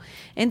político.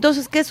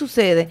 Entonces, ¿qué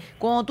sucede?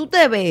 Cuando tú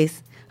te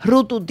ves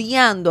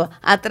rututeando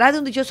atrás de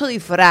un dichoso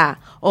disfraz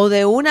o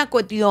de una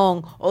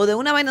cuestión o de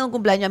una vaina de un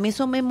cumpleaños, a mí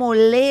eso me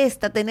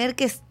molesta, tener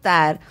que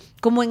estar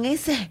como en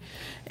ese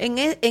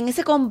en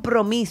ese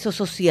compromiso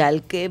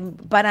social que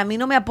para mí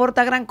no me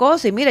aporta gran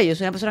cosa. Y mira, yo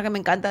soy una persona que me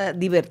encanta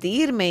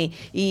divertirme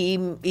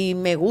y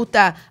me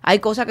gusta, hay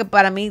cosas que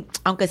para mí,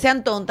 aunque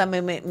sean tontas,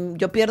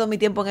 yo pierdo mi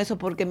tiempo en eso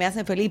porque me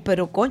hacen feliz,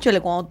 pero cónchale,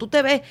 cuando tú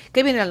te ves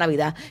que viene la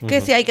Navidad, que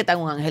si hay que estar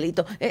un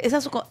angelito,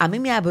 esas a mí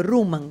me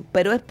abruman,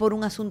 pero es por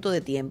un asunto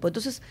de tiempo.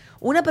 Entonces,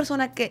 una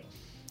persona que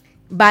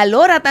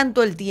valora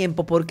tanto el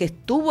tiempo porque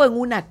estuvo en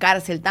una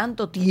cárcel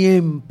tanto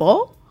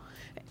tiempo,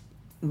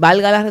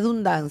 valga la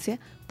redundancia,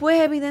 pues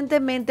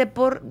evidentemente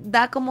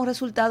da como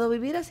resultado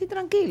vivir así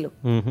tranquilo,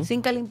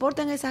 sin que le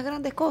importen esas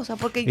grandes cosas,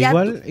 porque ya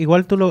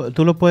igual tú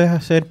lo puedes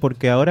hacer,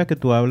 porque ahora que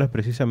tú hablas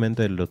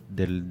precisamente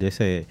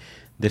de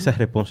esas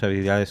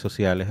responsabilidades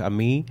sociales, a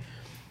mí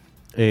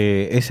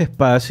ese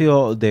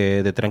espacio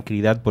de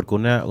tranquilidad, porque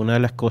una de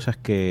las cosas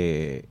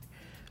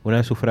una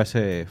de sus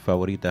frases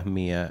favoritas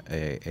mía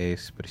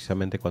es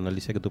precisamente cuando él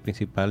dice que tu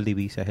principal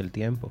divisa es el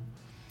tiempo.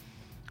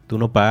 Tú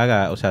no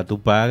pagas, o sea, tú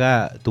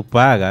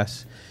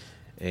pagas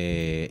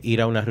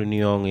ir a una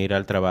reunión, ir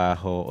al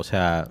trabajo, o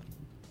sea,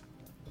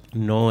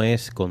 no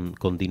es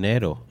con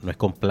dinero, no es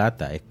con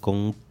plata, es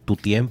con tu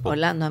tiempo.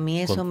 Orlando, a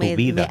mí eso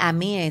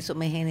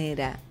me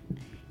genera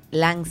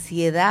la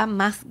ansiedad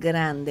más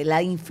grande,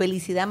 la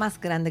infelicidad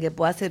más grande que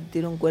pueda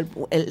sentir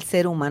el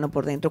ser humano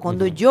por dentro.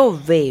 Cuando yo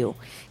veo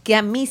que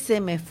a mí se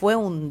me fue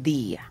un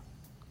día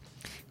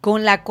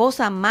con la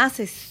cosa más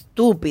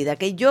estúpida,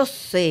 que yo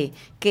sé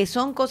que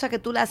son cosas que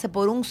tú le haces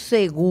por un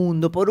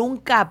segundo, por un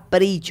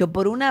capricho,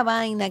 por una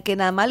vaina que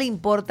nada más le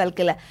importa al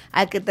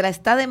que te la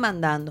está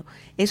demandando,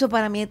 eso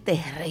para mí es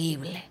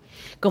terrible.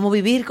 Como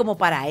vivir como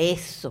para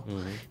eso,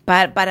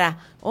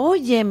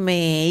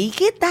 óyeme, ¿y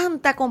qué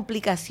tanta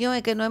complicación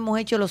es que no hemos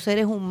hecho los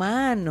seres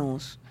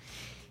humanos?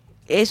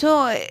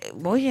 Eso,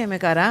 óyeme,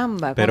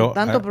 caramba, con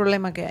tanto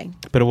problema que hay.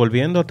 Pero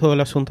volviendo a todo el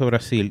asunto de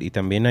Brasil, y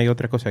también hay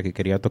otra cosa que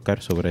quería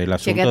tocar sobre el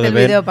asunto Chequete de el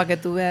ver... video para que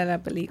tú veas la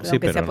película, sí,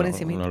 aunque sea por no,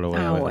 encima. No lo voy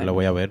a ver, bueno. Lo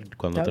voy a ver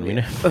cuando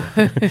termine.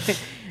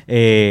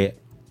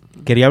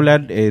 Quería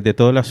hablar de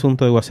todo el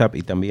asunto de WhatsApp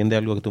y también de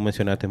algo que tú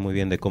mencionaste muy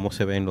bien, de cómo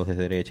se ven los de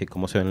derecha y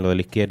cómo se ven los de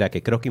la izquierda,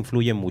 que creo que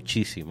influye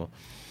muchísimo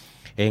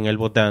en el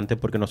votante,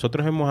 porque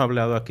nosotros hemos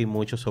hablado aquí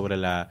mucho sobre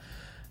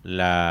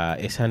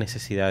esa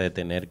necesidad de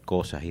tener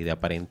cosas y de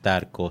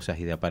aparentar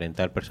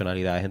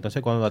personalidades.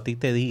 Entonces, cuando a ti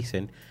te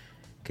dicen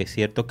que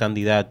cierto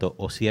candidato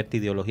o cierta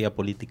ideología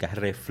política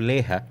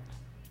refleja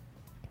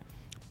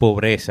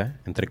pobreza,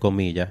 entre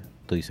comillas,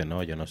 tú dices,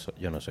 no, yo no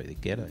soy de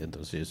izquierda,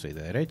 entonces yo soy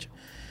de derecha.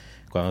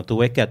 Cuando tú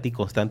ves que a ti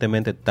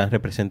constantemente están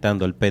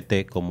representando el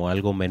PT como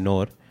algo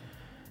menor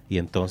y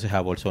entonces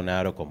a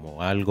Bolsonaro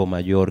como algo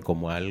mayor,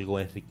 como algo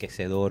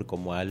enriquecedor,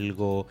 como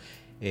algo...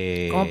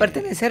 como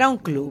pertenecer a un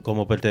club.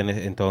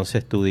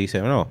 Entonces tú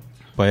dices, no,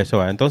 pues eso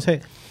va.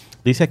 Entonces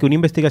dice que una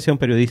investigación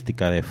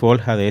periodística de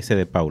Folha DS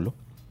de Paulo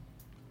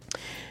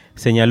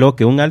señaló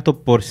que un alto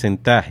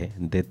porcentaje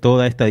de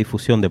toda esta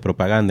difusión de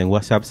propaganda en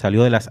WhatsApp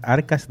salió de las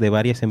arcas de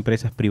varias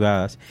empresas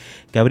privadas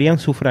que habrían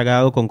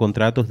sufragado con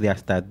contratos de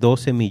hasta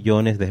 12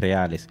 millones de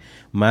reales,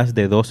 más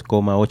de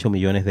 2,8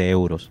 millones de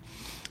euros,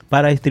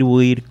 para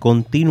distribuir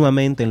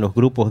continuamente en los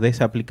grupos de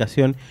esa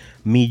aplicación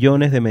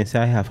millones de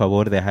mensajes a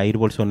favor de Jair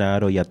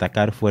Bolsonaro y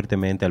atacar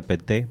fuertemente al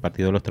PT,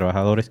 Partido de los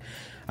Trabajadores,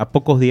 a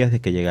pocos días de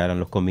que llegaran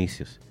los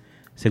comicios.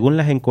 Según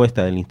las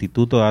encuestas del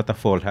Instituto Data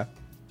Folha,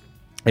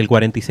 el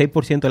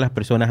 46% de las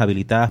personas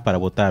habilitadas para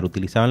votar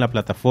utilizaban la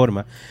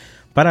plataforma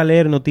para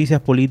leer noticias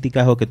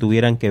políticas o que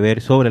tuvieran que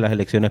ver sobre las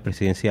elecciones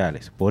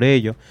presidenciales. Por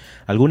ello,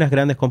 algunas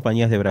grandes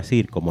compañías de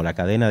Brasil, como la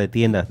cadena de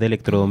tiendas de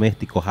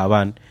electrodomésticos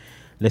Havan,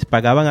 les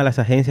pagaban a las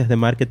agencias de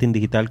marketing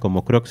digital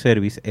como Croc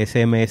Service,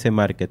 SMS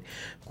Market,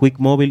 Quick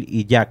Mobile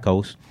y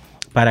Jackaus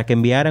para que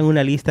enviaran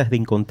una lista de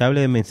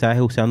incontables de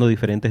mensajes usando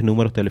diferentes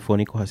números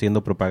telefónicos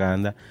haciendo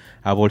propaganda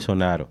a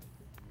Bolsonaro.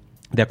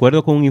 De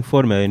acuerdo con un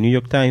informe de New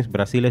York Times,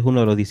 Brasil es uno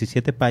de los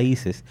 17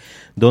 países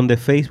donde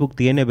Facebook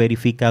tiene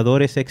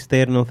verificadores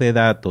externos de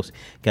datos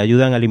que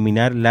ayudan a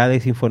eliminar la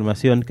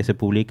desinformación que se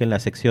publica en la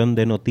sección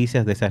de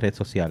noticias de esa red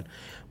social,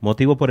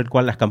 motivo por el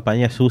cual las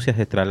campañas sucias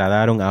se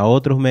trasladaron a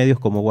otros medios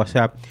como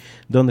WhatsApp,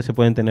 donde se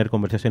pueden tener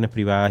conversaciones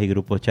privadas y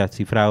grupos chat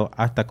cifrados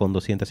hasta con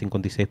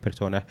 256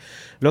 personas,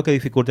 lo que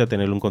dificulta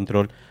tener un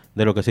control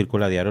de lo que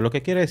circula a diario. Lo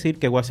que quiere decir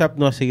que WhatsApp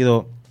no ha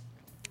sido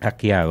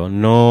hackeado,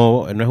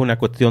 no es una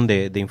cuestión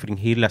de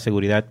infringir la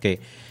seguridad que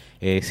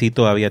sí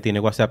todavía tiene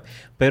WhatsApp,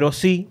 pero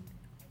sí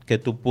que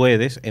tú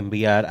puedes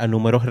enviar a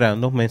números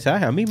random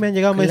mensajes. A mí me han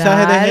llegado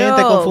mensajes de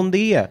gente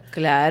confundida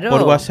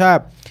por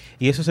WhatsApp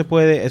y eso se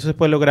puede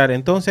lograr.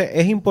 Entonces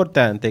es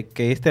importante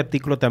que este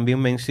artículo también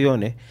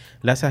mencione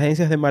las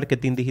agencias de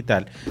marketing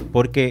digital,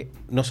 porque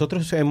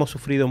nosotros hemos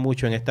sufrido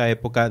mucho en esta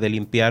época de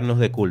limpiarnos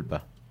de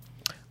culpa.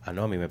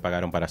 No, a mí me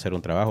pagaron para hacer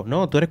un trabajo.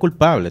 No, tú eres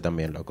culpable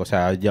también, loco. O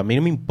sea, a mí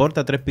no me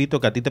importa 3 pitos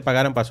que a ti te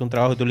pagaran para hacer un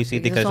trabajo y tú lo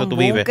hiciste y que eso tú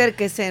vives. Son búnker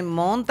que se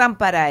montan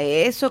para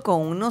eso,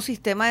 con unos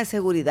sistemas de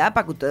seguridad,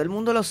 para que todo el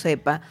mundo lo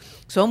sepa.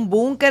 Son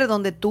búnker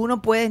donde tú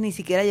no puedes ni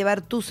siquiera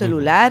llevar tu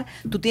celular.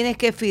 Tú tienes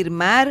que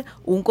firmar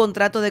un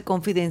contrato de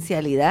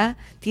confidencialidad.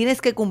 Tienes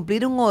que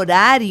cumplir un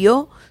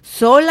horario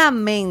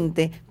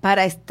solamente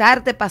para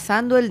estarte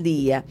pasando el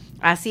día,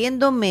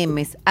 haciendo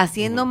memes,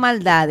 haciendo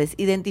maldades,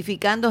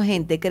 identificando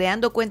gente,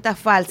 creando cuentas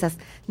falsas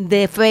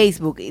de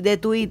Facebook y de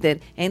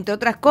Twitter, entre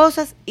otras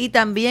cosas, y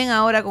también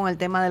ahora con el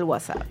tema del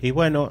WhatsApp. Y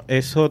bueno,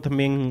 eso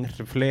también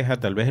refleja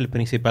tal vez el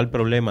principal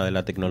problema de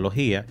la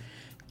tecnología,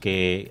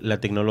 que la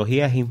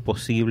tecnología es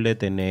imposible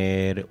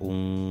tener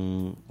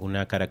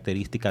una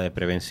característica de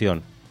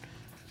prevención.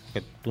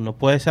 Que tú no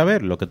puedes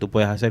saber lo que tú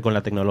puedes hacer con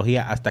la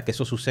tecnología hasta que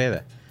eso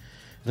suceda.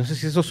 Entonces,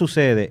 si eso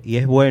sucede y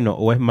es bueno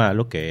o es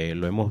malo, que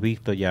lo hemos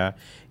visto ya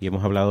y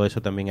hemos hablado de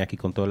eso también aquí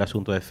con todo el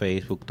asunto de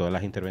Facebook, todas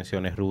las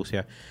intervenciones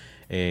Rusia,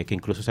 que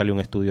incluso salió un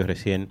estudio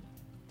recién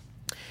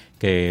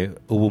que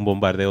hubo un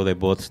bombardeo de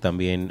bots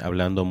también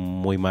hablando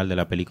muy mal de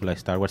la película de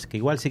Star Wars, que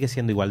igual sigue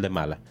siendo igual de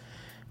mala,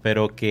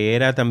 pero que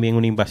era también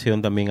una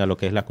invasión también a lo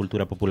que es la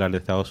cultura popular de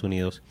Estados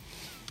Unidos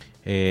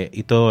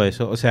y todo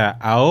eso. O sea,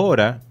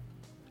 ahora,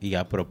 y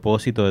a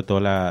propósito de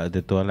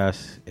todas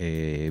las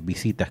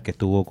visitas que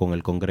tuvo con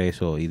el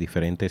Congreso y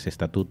diferentes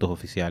estatutos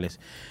oficiales,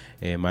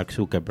 Mark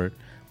Zuckerberg,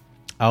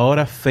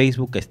 ahora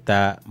Facebook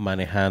está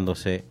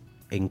manejándose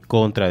en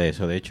contra de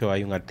eso. De hecho,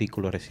 hay un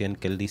artículo recién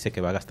que él dice que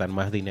va a gastar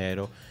más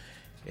dinero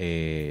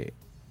en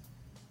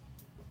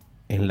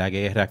la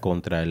guerra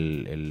contra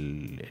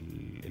el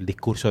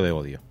discurso de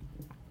odio.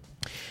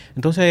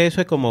 Entonces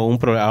eso es como un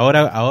problema.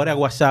 Ahora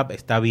WhatsApp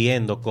está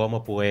viendo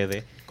cómo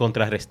puede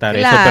contrarrestar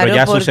eso, pero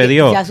ya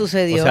sucedió. Ya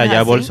sucedió. O sea,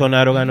 ya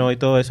Bolsonaro ganó y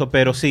todo eso,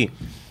 pero sí,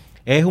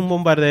 es un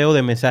bombardeo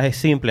de mensajes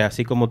simples,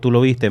 así como tú lo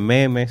viste,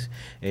 memes,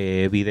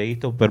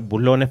 videitos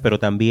burlones, pero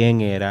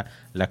también era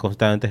la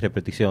constante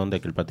repetición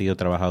de que el Partido de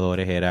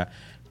Trabajadores era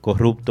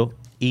corrupto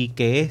y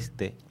que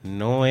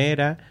no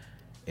era...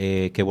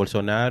 que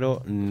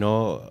Bolsonaro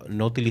no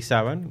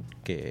utilizaban,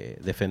 que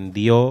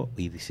defendió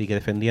y sigue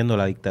defendiendo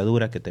la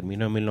dictadura que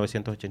terminó en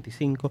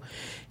 1985,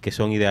 que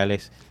son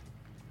ideales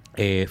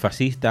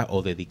fascistas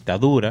o de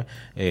dictadura,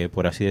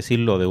 por así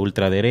decirlo, de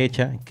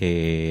ultraderecha,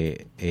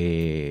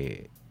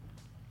 que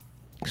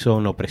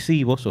son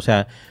opresivos. O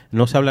sea,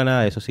 no se habla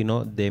nada de eso,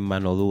 sino de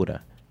mano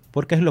dura.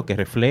 Porque es lo que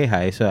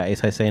refleja esa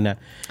escena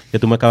que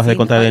tú me acabas de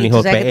contar de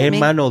Nijope. Es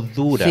mano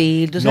dura.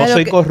 Sí, no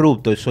soy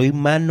corrupto, soy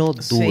mano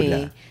dura.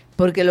 Sí.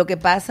 Porque lo que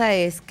pasa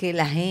es que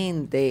la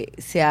gente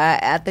se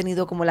ha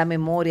tenido como la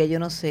memoria, yo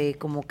no sé,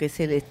 como que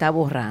se le está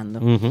borrando.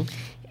 Uh-huh.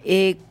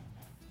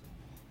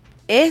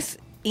 Es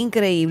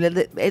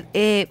increíble.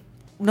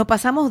 Nos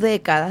pasamos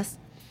décadas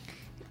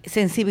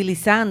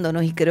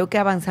sensibilizándonos y creo que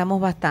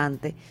avanzamos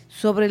bastante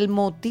sobre el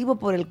motivo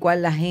por el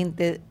cual la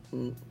gente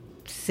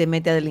se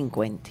mete a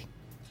delincuente.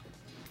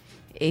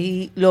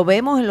 Y lo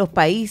vemos en los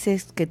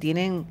países que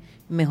tienen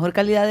mejor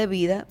calidad de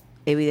vida.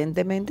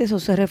 Evidentemente eso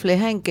se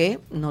refleja en que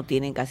no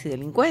tienen casi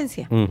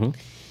delincuencia. Uh-huh.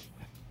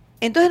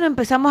 Entonces nos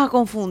empezamos a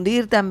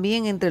confundir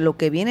también entre lo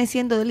que viene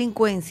siendo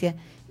delincuencia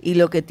y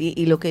lo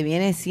que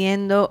viene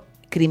siendo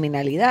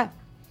criminalidad.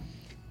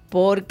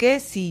 Porque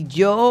si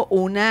yo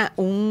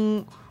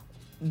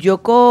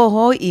yo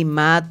cojo y te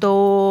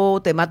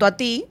mato a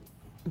ti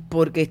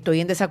porque estoy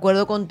en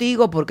desacuerdo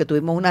contigo, porque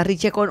tuvimos una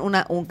rixa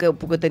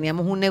porque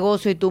teníamos un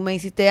negocio y tú me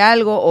hiciste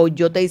algo, o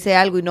yo te hice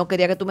algo y no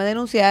quería que tú me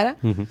denunciaras.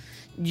 Uh-huh.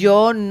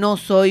 Yo no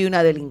soy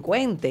una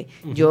delincuente,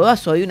 yo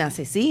soy una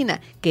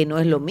asesina, que no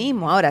es lo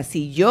mismo. Ahora,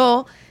 si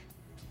yo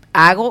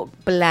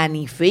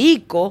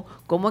planifico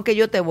cómo es que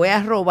yo te voy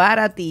a robar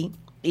a ti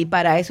y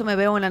para eso me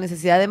veo en la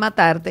necesidad de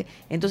matarte,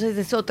 entonces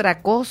es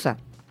otra cosa.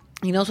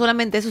 Y no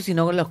solamente eso,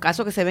 sino los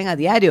casos que se ven a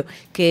diario,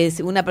 que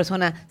una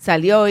persona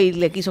salió y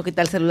le quiso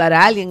quitar el celular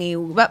a alguien y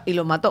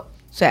lo mató.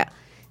 O sea,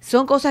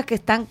 son cosas que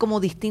están como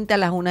distintas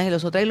las unas y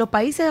las otras. Y los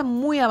países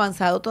muy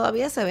avanzados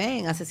todavía se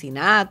ven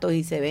asesinatos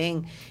y se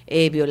ven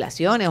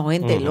violaciones o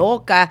gente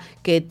loca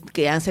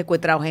que han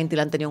secuestrado gente y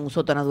la han tenido en un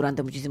sótano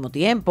durante muchísimo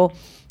tiempo.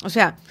 O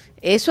sea,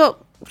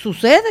 eso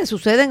sucede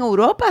en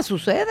Europa,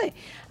 sucede.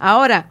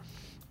 Ahora,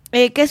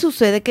 ¿qué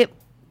sucede? Que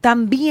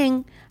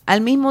también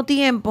al mismo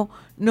tiempo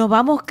nos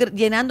vamos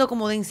llenando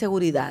como de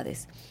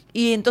inseguridades.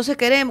 Y entonces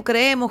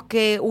creemos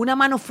que una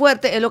mano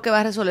fuerte es lo que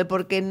va a resolver,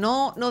 porque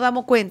no nos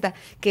damos cuenta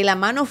que la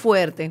mano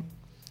fuerte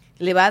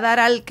le va a dar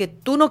al que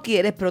tú no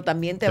quieres, pero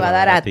también te va a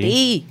dar a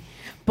ti.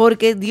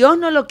 Porque Dios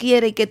no lo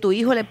quiere y que tu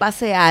hijo le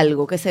pase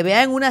algo, que se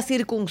vea en una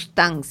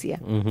circunstancia.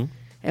 Uh-huh.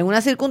 En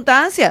una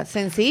circunstancia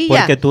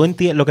sencilla.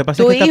 Porque lo que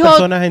pasa es que estas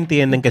personas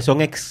entienden que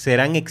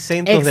serán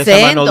exentos de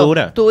esa mano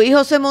dura. Tu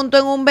hijo se montó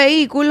en un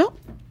vehículo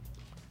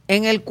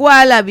en el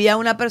cual había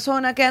una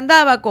persona que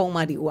andaba con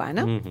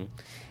marihuana. Uh-huh.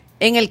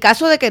 En el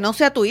caso de que no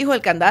sea tu hijo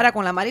el que andara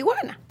con la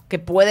marihuana, que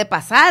puede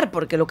pasar,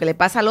 porque lo que le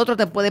pasa al otro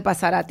te puede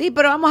pasar a ti,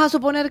 pero vamos a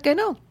suponer que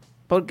no,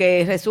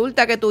 porque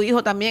resulta que tu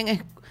hijo también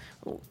es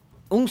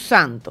un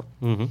santo.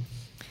 Uh-huh.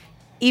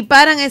 Y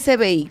paran ese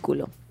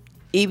vehículo.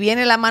 y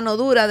viene la mano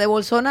dura de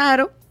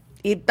Bolsonaro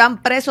y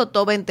están presos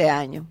todos 20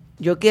 años.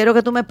 Yo quiero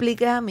que tú me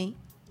expliques a mí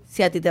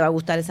si a ti te va a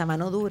gustar esa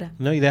mano dura.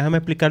 No, y déjame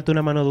explicarte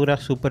una mano dura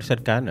súper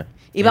cercana.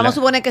 Y vamos a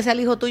suponer que sea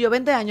el hijo tuyo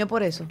 20 años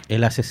por eso.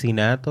 El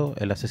asesinato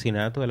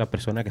de la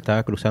persona que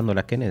estaba cruzando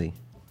la Kennedy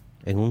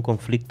en un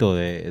conflicto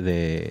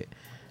de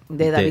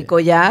David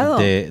Collado.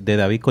 De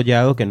David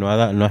Collado, que no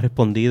ha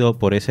respondido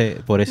por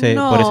ese policía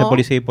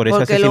y por ese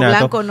asesinato. Porque los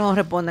blancos no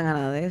responden a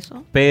nada de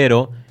eso.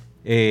 Pero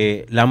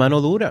la mano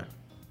dura.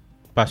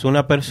 Pasó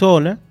una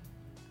persona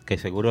que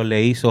seguro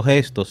le hizo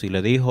gestos y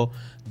le dijo,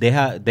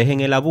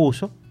 dejen el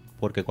abuso,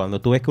 porque cuando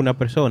tú ves que una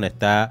persona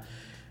está,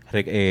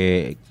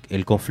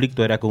 el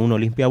conflicto era con unos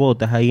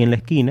limpiabotas ahí en la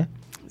esquina,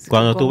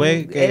 cuando tú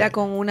ves que era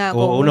con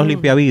unos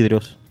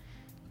limpiavidrios,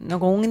 no,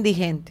 con un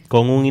indigente.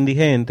 Con un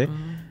indigente,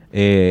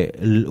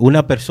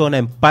 una persona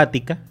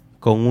empática,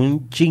 con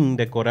un chin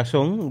de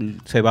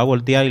corazón, se va a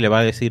voltear y le va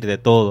a decir de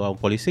todo a un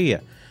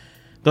policía.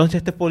 Entonces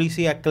este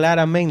policía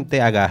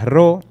claramente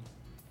agarró,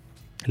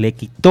 le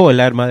quitó el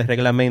arma de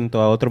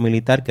reglamento a otro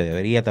militar que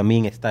debería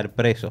también estar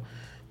preso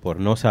por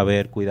no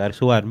saber cuidar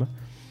su arma,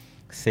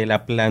 se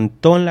la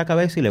plantó en la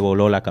cabeza y le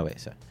voló la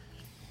cabeza.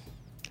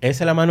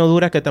 Esa es la mano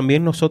dura que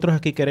también nosotros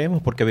aquí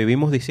queremos, porque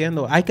vivimos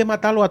diciendo, hay que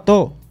matarlo a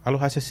todos, a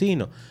los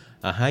asesinos.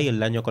 Ajá, y el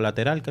daño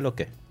colateral, ¿qué es lo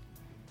que?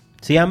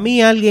 Si a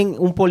mí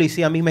un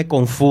policía a mí me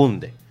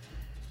confunde,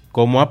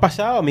 como ha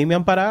pasado, a mí me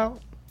han parado,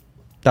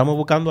 estamos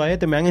buscando a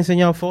me han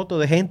enseñado fotos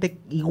de gente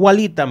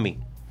igualita a mí.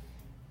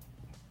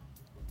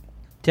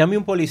 Si a mí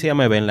un policía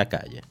me ve en la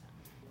calle,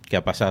 que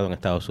ha pasado en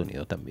Estados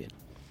Unidos también,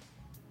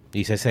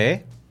 y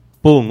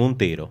 ¡pum!, un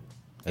tiro.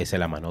 Esa es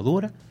la mano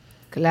dura.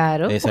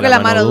 Claro, porque la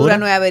mano dura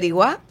no es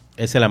averiguar.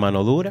 Esa es la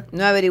mano dura. No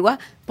es averiguar,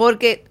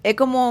 porque es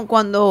como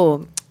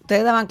cuando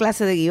ustedes daban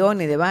clases de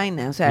guión y de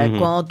vaina. O sea,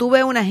 cuando tú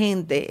ves una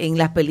gente en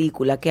las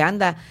películas que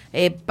anda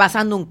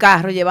pasando un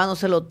carro,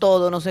 llevándoselo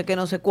todo, no sé qué,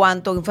 no sé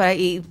cuánto,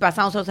 y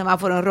pasándose los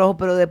semáforos en rojo,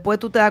 pero después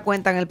tú te das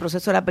cuenta en el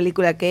proceso de la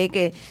película que es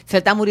que se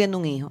está muriendo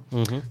un hijo.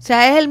 O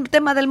sea, es el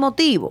tema del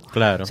motivo.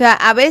 Claro. O sea,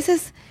 a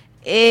veces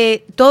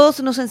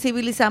todos nos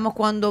sensibilizamos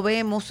cuando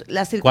vemos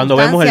las circunstancias. Cuando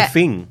vemos el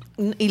fin.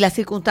 Y las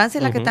circunstancias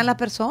en las que están las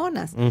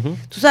personas.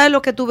 Tú sabes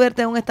lo que tú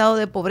verte en un estado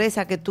de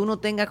pobreza, que tú no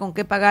tengas con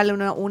qué pagarle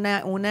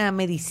una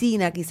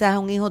medicina quizás a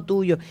un hijo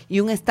tuyo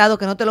y un estado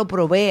que no te lo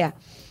provea.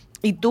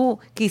 Y tú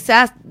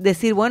quizás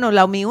decir, bueno,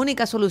 mi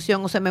única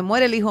solución, o se me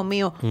muere el hijo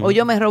mío o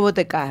yo me robo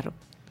este carro.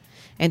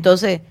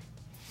 Entonces,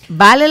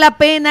 ¿vale la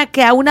pena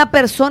que a una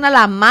persona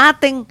la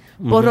maten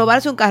por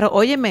robarse un carro?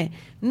 Óyeme,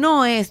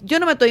 yo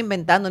no me estoy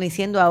inventando ni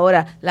siendo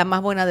ahora la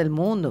más buena del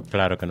mundo.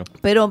 Claro que no.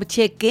 Pero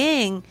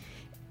chequeen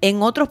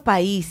en otros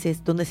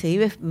países donde se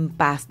vive en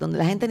paz, donde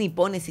la gente ni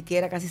pone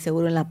siquiera casi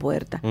seguro en la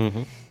puerta.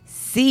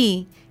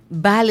 Sí,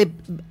 vale,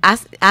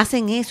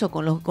 hacen eso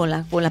con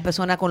las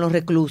personas, con los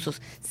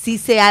reclusos. Si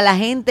a la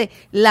gente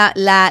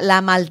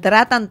la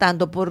maltratan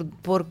tanto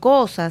por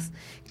cosas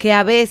que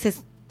a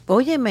veces,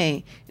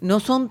 óyeme,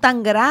 no son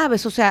tan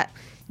graves, o sea,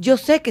 yo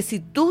sé que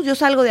si yo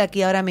salgo de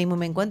aquí ahora mismo y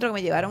me encuentro que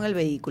me llevaron el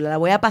vehículo, la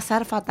voy a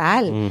pasar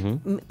fatal.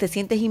 Te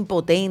sientes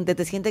impotente,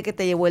 te sientes que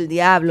te llevó el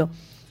diablo.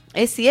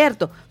 Es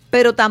cierto,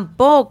 pero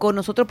tampoco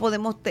nosotros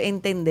podemos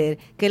entender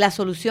que la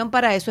solución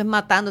para eso es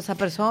matando a esa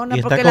persona,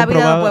 porque la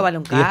vida no puede valer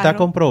un carro. Y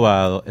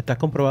está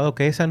comprobado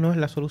que esa no es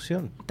la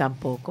solución.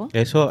 Tampoco.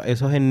 Eso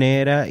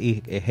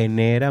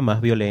genera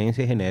más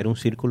violencia y genera un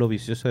círculo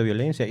vicioso de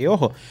violencia. Y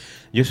ojo,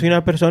 yo soy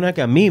una persona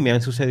que a mí me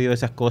han sucedido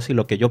esas cosas y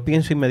lo que yo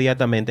pienso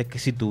inmediatamente es que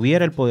si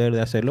tuviera el poder de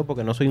hacerlo,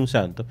 porque no soy un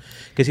santo,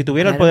 que si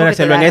tuviera el poder de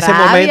hacerlo, en ese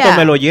momento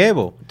me lo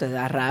llevo. Te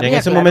da rabia. En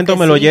ese momento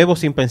me lo llevo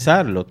sin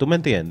pensarlo, ¿tú me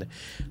entiendes?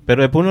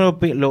 Pero después uno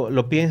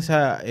lo piensa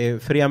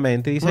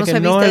fríamente y dice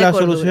que no es la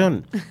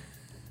solución.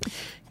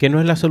 Que no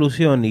es la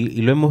solución y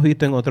lo hemos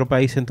visto en otro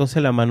país.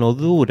 Entonces la mano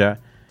dura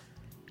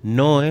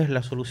no es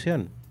la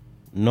solución.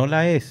 No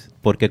la es.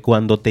 Porque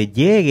cuando te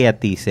llegue a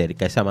ti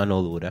cerca esa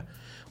mano dura,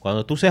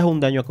 cuando tú seas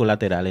un daño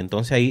colateral,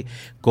 entonces ahí,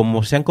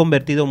 como se han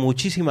convertido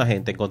muchísima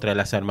gente en contra de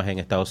las armas en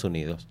Estados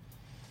Unidos.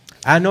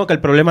 No, que el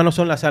problema no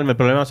son las armas, el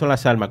problema son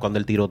las armas. Cuando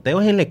el tiroteo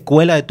es en la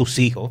escuela de tus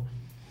hijos,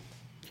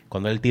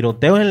 cuando el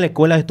tiroteo es en la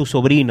escuela de tu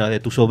sobrina, de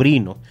tu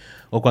sobrino,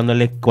 o cuando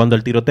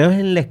el tiroteo es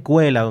en la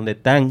escuela donde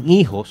están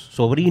hijos,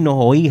 sobrinos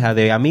o hijas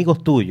de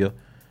amigos tuyos,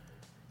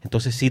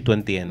 entonces sí tú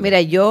entiendes. Mira,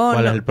 no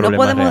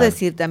podemos real.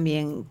 decir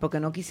también, porque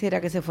no quisiera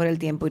que se fuera el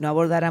tiempo y no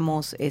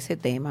abordáramos ese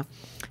tema,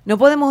 no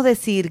podemos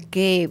decir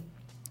que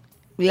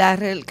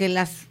en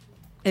las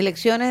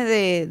elecciones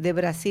de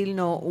Brasil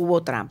no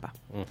hubo trampa,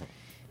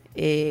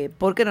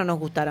 porque no nos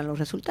gustaran los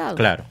resultados.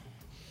 Claro.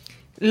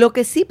 Lo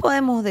que sí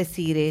podemos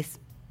decir es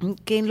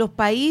que en los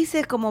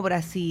países como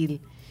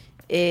Brasil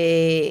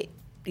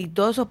y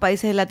todos esos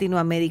países de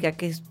Latinoamérica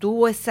que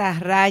estuvo esa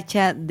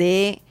racha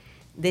de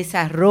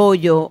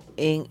desarrollo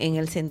en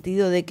el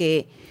sentido de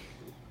que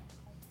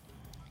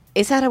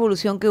esa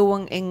revolución que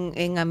hubo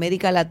en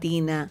América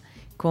Latina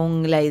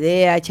con la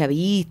idea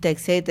chavista,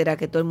 etcétera,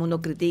 que todo el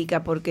mundo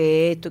critica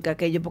porque esto, que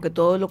aquello, porque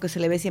todo lo que se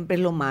le ve siempre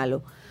es lo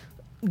malo,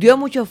 dio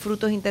muchos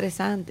frutos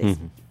interesantes.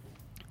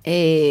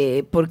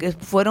 porque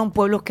fueron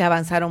pueblos que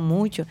avanzaron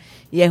mucho.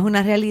 Y es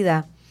una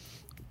realidad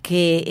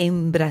que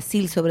en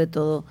Brasil, sobre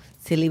todo,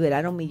 se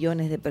liberaron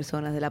millones de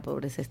personas de la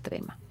pobreza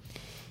extrema.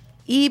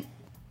 Y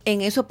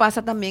en eso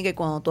pasa también que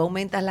cuando tú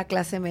aumentas la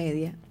clase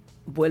media,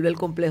 vuelve el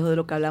complejo de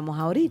lo que hablamos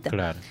ahorita.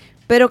 Claro.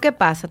 Pero ¿qué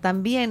pasa?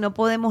 También no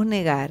podemos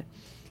negar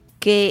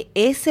que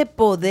ese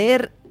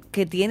poder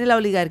que tiene la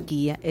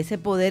oligarquía, ese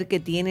poder que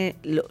tiene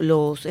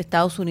los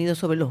Estados Unidos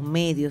sobre los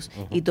medios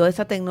y toda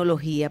esa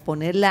tecnología,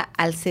 ponerla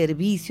al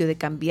servicio de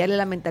cambiarle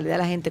la mentalidad a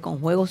la gente con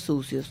juegos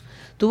sucios,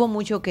 tuvo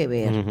mucho que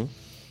ver.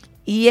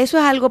 Y eso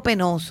es algo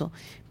penoso,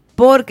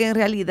 porque en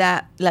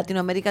realidad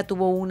Latinoamérica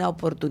tuvo una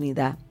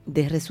oportunidad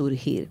de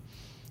resurgir.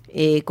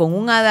 Con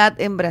un Haddad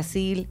en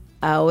Brasil,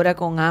 ahora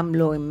con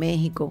AMLO en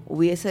México,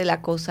 hubiese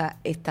la cosa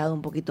estado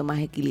un poquito más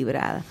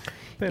equilibrada.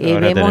 Pero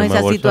ahora vemos esa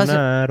a situación.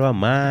 Bolsonaro, a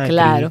Macri.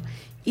 Claro.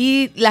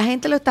 Y la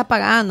gente lo está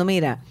pagando.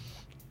 Mira,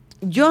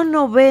 yo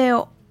no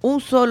veo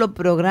un solo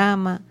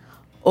programa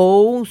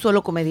o un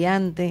solo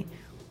comediante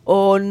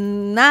o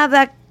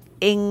nada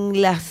en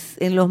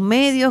los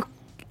medios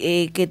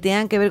que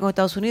tengan que ver con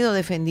Estados Unidos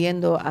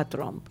defendiendo a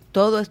Trump.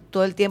 Todo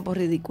el tiempo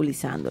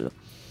ridiculizándolo.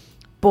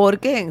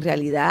 Porque en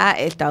realidad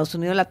Estados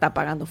Unidos la está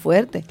pagando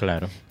fuerte.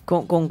 Claro.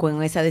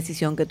 Con esa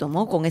decisión que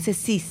tomó, con ese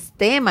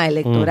sistema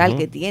electoral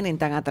que tienen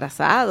tan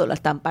atrasado, la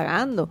están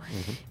pagando.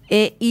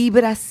 Y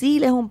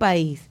Brasil es un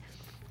país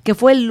que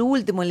fue el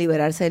último en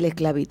liberarse de la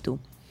esclavitud,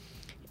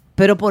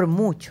 pero por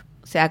mucho.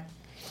 O sea,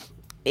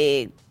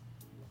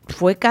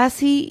 fue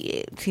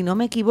casi, si no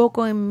me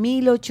equivoco, en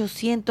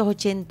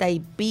 1880 y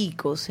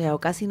pico, o sea, o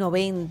casi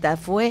 90,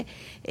 fue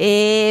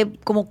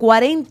como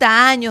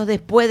 40 años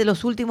después de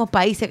los últimos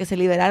países que se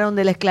liberaron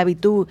de la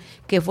esclavitud,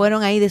 que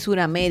fueron ahí de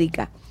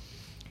Sudamérica.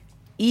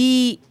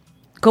 Y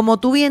como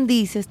tú bien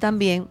dices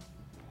también,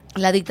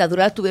 la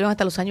dictadura la tuvieron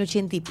hasta los años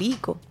 80 y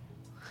pico.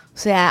 O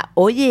sea,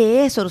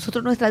 oye eso,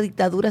 nuestra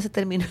dictadura se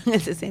terminó en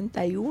el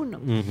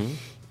 61.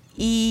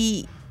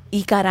 Y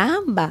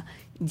caramba,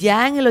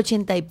 ya en el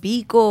 80 y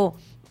pico,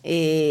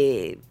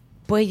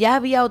 pues ya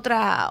había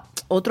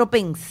otro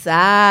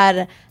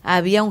pensar,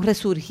 había un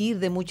resurgir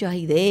de muchas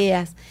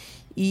ideas.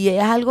 Y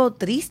es algo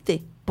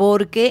triste,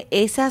 porque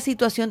esa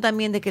situación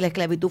también de que la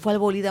esclavitud fue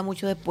abolida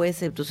mucho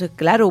después, entonces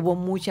claro, hubo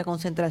mucha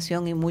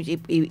concentración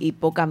y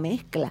poca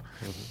mezcla.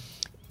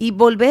 Y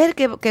volver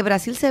que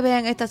Brasil se vea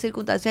en estas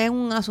circunstancias es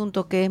un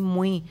asunto que es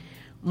muy,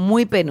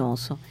 muy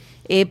penoso.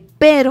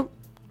 Pero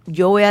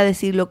yo voy a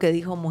decir lo que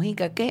dijo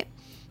Mojica, que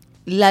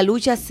la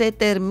lucha se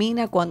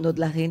termina cuando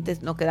la gente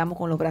nos quedamos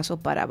con los brazos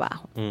para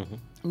abajo.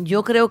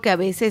 Yo creo que a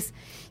veces,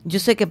 yo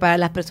sé que para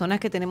las personas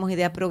que tenemos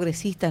ideas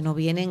progresistas nos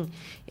vienen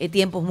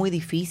tiempos muy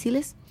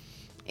difíciles.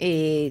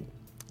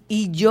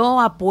 Y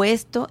yo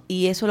apuesto,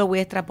 y eso lo voy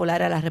a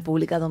extrapolar a la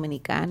República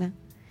Dominicana,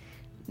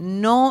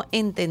 no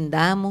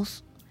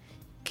entendamos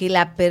que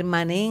la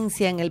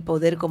permanencia en el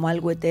poder como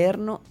algo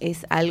eterno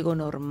es algo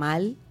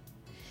normal.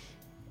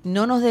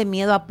 No nos dé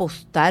miedo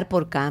apostar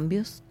por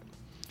cambios.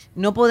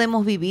 No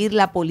podemos vivir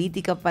la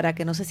política para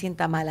que no se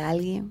sienta mal a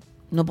alguien.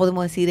 No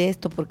podemos decir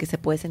esto porque se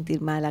puede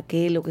sentir mal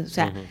aquel. O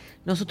sea,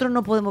 nosotros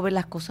no podemos ver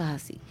las cosas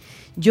así.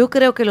 Yo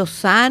creo que lo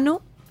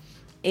sano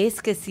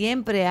es que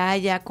siempre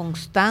haya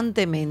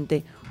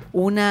constantemente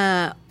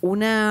una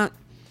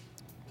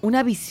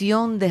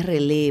visión de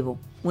relevo,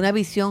 una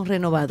visión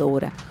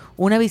renovadora,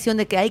 una visión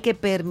de que hay que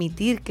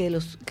permitir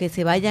que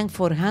se vayan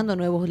forjando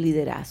nuevos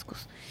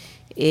liderazgos.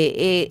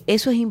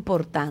 Eso es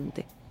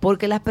importante,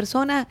 porque las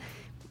personas,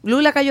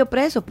 Lula cayó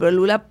preso, pero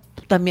Lula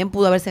también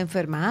pudo haberse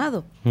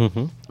enfermado.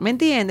 ¿Me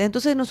entiendes?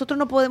 Entonces nosotros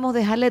no podemos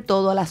dejarle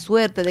todo a la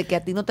suerte de que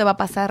a ti no te va a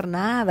pasar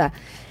nada.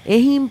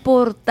 Es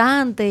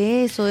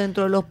importante eso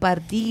dentro de los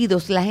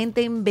partidos. La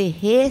gente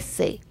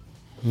envejece.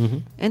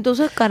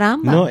 Entonces,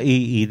 caramba. No,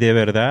 y de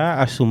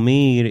verdad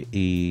asumir,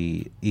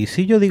 y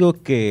sí, yo digo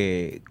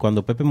que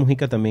cuando Pepe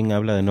Mujica también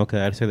habla de no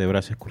quedarse de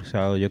brazos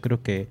cruzados, yo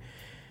creo que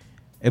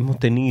hemos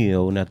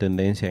tenido una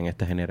tendencia en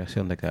esta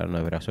generación de quedarnos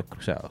de brazos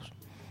cruzados.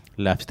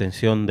 La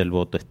abstención del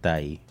voto está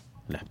ahí.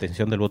 La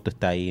abstención del voto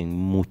está ahí en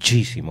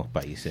muchísimos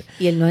países.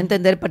 Y el no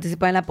entender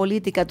participar en la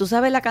política. Tú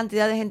sabes la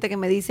cantidad de gente que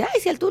me dice, ay,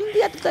 si un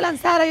día tú te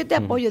lanzaras, yo te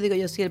apoyo. Digo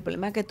yo, sí, el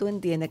problema es que tú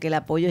entiendes que el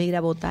apoyo es ir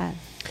a votar.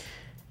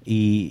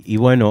 Y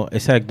bueno,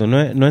 exacto,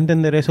 no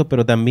entender eso,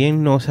 pero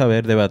también no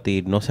saber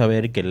debatir, no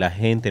saber que la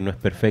gente no es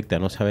perfecta,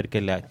 no saber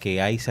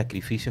que hay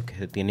sacrificios que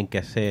se tienen que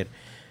hacer.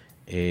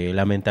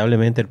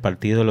 Lamentablemente el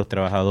Partido de los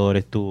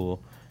Trabajadores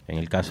en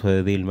el caso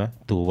de Dilma,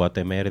 tuvo a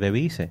temer de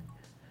vice.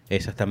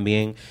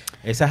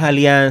 Esas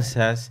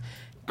alianzas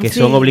que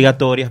son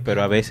obligatorias,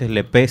 pero a veces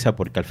le pesa,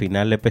 porque al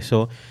final le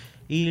pesó.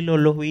 Y los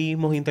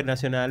lobbyismos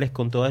internacionales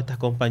con todas estas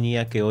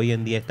compañías que hoy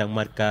en día están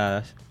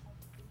marcadas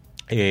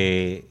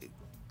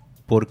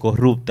por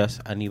corruptas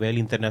a nivel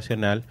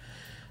internacional,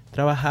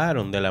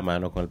 trabajaron de la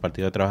mano con el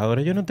Partido de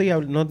Trabajadores. Yo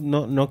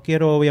no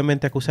quiero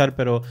obviamente acusar,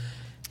 pero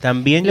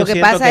también yo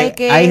siento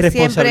que hay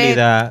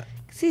responsabilidad.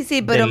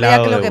 Sí, pero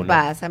mira que lo que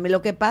pasa.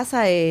 Lo que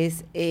pasa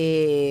es,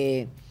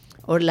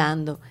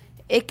 Orlando,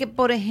 es que,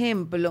 por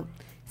ejemplo,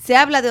 se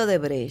habla de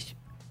Odebrecht.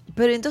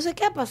 Pero entonces,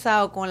 ¿qué ha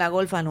pasado con la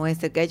golfa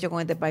nuestra, que ha hecho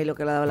con este país lo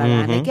que le ha dado la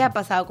gana? ¿Y qué ha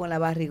pasado con la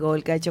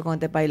barrigol, que ha hecho con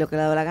este país lo que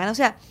le ha dado la gana? O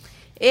sea,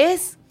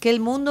 es que el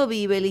mundo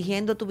vive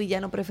eligiendo tu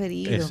villano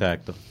preferido.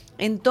 Exacto.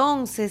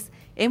 Entonces,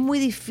 es muy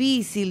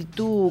difícil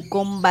tú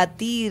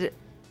combatir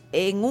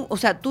o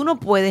sea, tú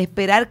no puedes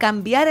esperar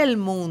cambiar el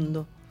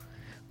mundo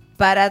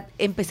para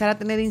empezar a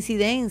tener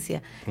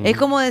incidencia. Es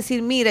como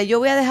decir, mira, yo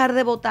voy a dejar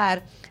de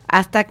votar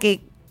hasta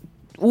que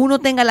uno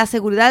tenga la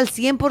seguridad al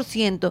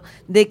 100%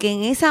 de que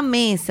en esa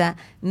mesa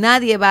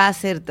nadie va a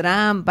hacer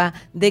trampa,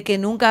 de que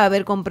nunca va a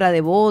haber compra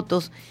de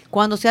votos,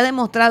 cuando se ha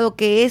demostrado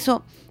que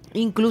eso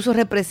incluso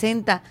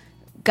representa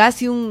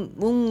casi un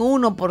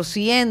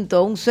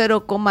 1%, un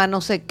 0, no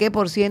sé qué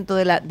por ciento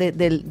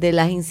de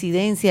las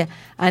incidencias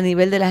a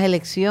nivel de las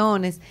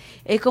elecciones.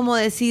 Es como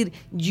decir,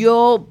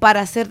 yo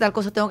para hacer tal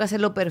cosa tengo que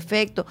hacerlo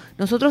perfecto.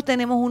 Nosotros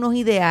tenemos unos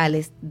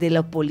ideales de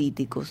los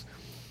políticos,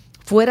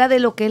 fuera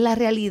de lo que es la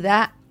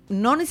realidad,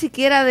 no ni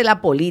siquiera de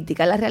la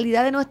política, la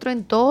realidad de nuestro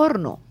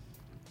entorno.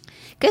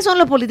 ¿Qué son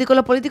los políticos?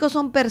 Los políticos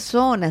son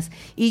personas,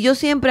 y yo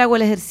siempre hago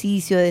el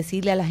ejercicio de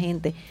decirle a la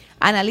gente,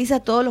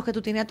 analiza todo lo que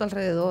tú tienes a tu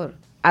alrededor,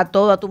 a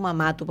todo, a tu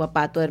mamá, a tu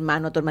papá, a tu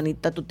hermano, a tu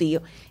hermanita, a tu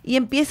tío, y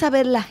empieza a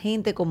ver la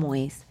gente como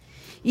es.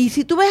 Y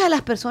si tú ves a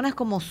las personas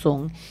como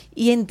son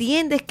y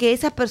entiendes que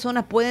esas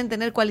personas pueden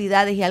tener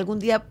cualidades y algún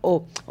día,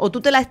 o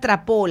tú te las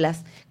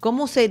extrapolas,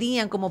 cómo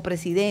serían como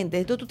presidentes,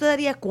 entonces tú te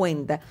darías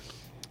cuenta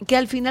que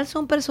al final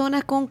son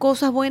personas con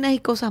cosas buenas y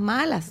cosas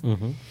malas.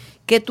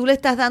 Que tú le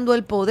estás dando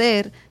el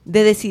poder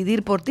de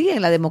decidir por ti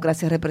en la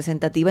democracia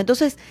representativa.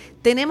 Entonces,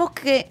 tenemos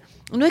que,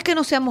 no es que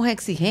no seamos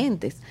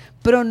exigentes,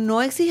 pero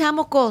no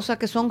exijamos cosas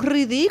que son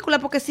ridículas,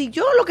 porque si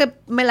yo lo que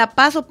me la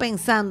paso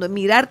pensando en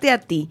mirarte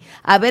a ti,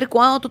 a ver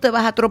cuándo tú te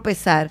vas a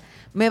tropezar,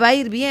 me va a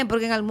ir bien,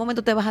 porque en algún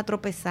momento te vas a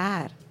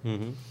tropezar.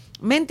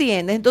 ¿Me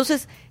entiendes?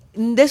 Entonces,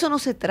 de eso no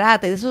se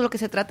trata, de eso es lo que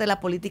se trata de la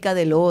política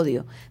del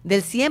odio,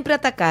 del siempre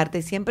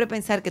atacarte, siempre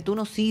pensar que tú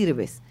no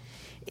sirves.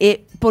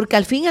 Porque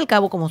al fin y al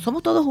cabo, como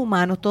somos todos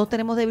humanos, todos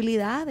tenemos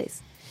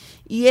debilidades.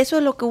 Y eso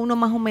es lo que uno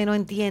más o menos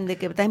entiende,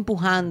 que está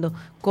empujando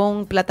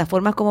con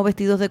plataformas como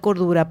Vestidos de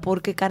Cordura,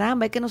 porque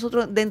caramba, es que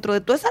nosotros, dentro de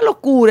toda esa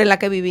locura en la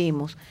que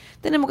vivimos,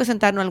 tenemos que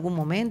sentarnos en algún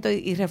momento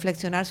y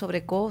reflexionar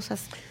sobre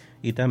cosas.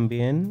 Y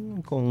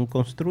también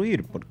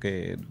construir,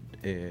 porque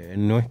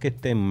no es que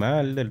esté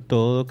mal del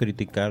todo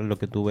criticar lo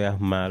que tú veas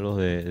malo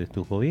de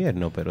tu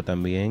gobierno, pero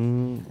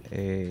también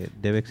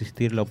debe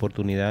existir la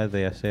oportunidad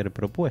de hacer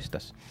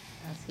propuestas.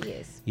 Así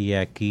es. Y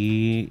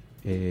aquí,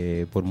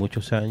 por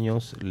muchos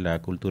años,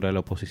 la cultura de la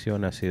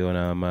oposición ha sido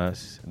nada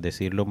más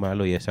decir lo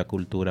malo, y esa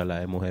cultura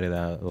la hemos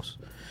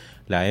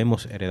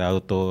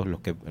heredado todos los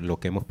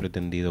que hemos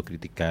pretendido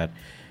criticar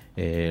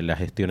las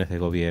gestiones de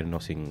gobierno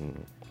sin,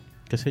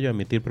 qué sé yo,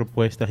 emitir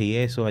propuestas, y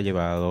eso ha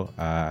llevado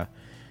a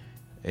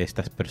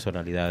estas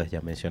personalidades ya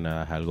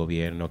mencionadas al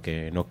gobierno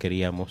que no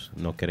queremos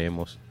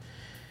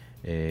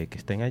que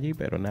estén allí,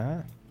 pero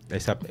nada.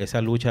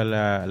 Esa lucha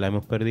la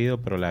hemos perdido,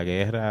 pero la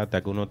guerra,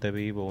 hasta que uno esté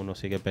vivo, uno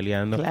sigue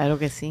peleando. Claro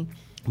que sí.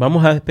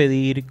 Vamos a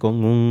despedir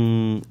con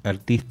un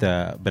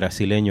artista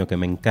brasileño que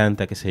me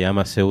encanta, que se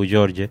llama Seu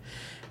Jorge.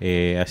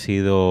 Ha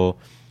sido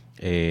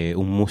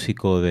un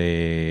músico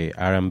de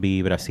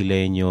R&B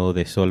brasileño,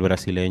 de soul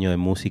brasileño, de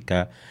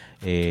música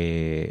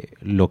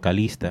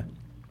localista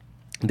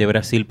de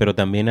Brasil, pero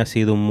también ha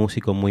sido un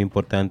músico muy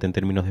importante en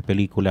términos de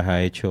películas.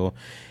 Ha hecho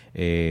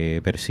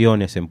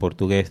versiones en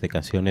portugués de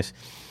canciones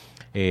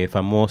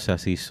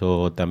famosas.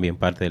 Hizo también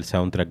parte del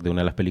soundtrack de una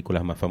de las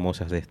películas más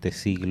famosas de este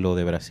siglo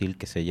de Brasil,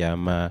 que se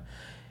llama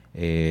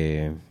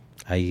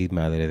ay,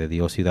 madre de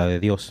Dios, Ciudad de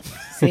Dios.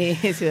 Sí,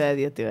 Ciudad de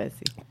Dios te iba a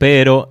decir.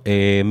 Pero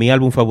mi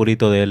álbum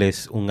favorito de él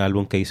es un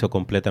álbum que hizo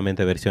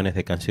completamente versiones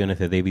de canciones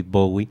de David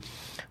Bowie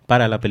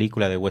para la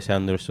película de Wes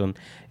Anderson,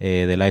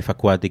 de Life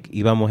Aquatic,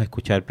 y vamos a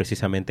escuchar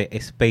precisamente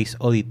Space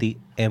Oddity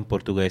en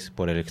portugués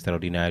por el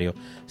extraordinario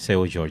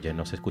Seu Jorge.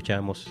 Nos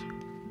escuchamos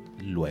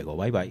luego.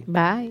 Bye bye.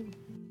 Bye.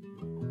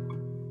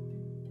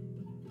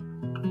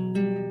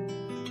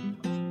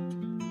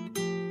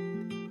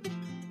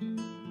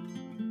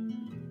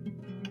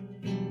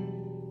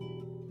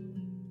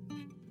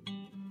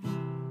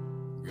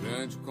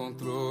 Grande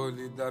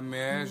controle da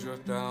minha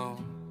Jordão,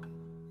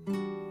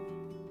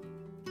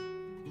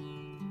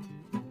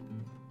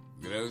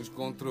 grande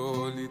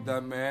controle da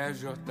minha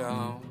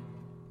Jordão.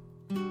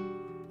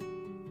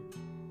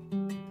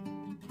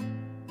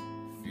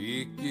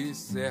 Fique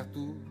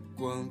certo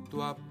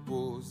quanto à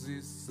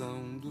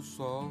posição do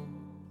sol.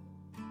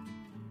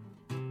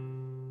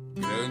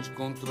 Grande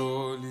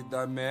controle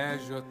da minha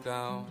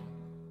Jordão.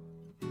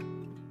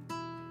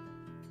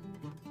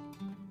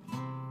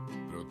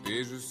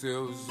 Proteja os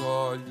seus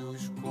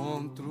olhos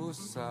contra o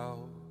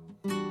sal.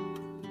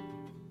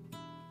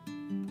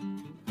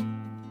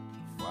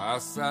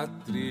 Faça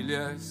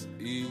trilhas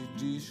e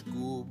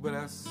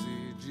descubra-se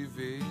de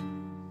vez.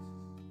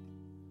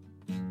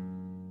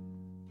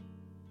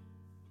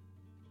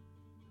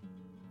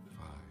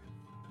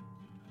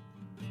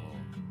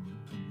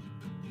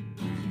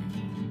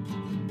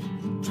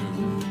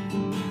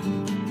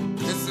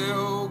 Esse é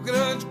o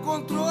grande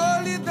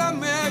controle da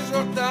minha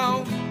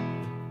Jordão.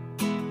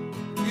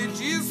 E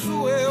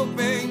disso eu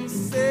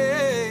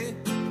pensei.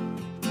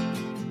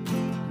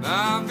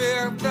 Na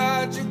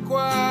verdade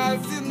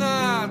quase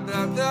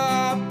nada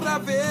dá pra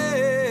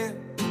ver.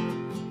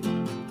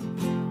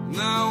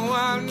 Não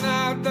há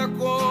nada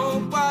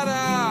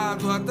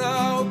comparado a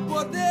tal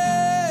poder.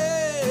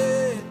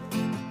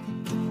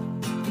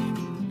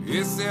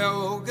 Esse é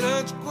o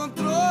grande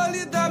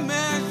controle da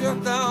minha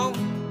Jordão.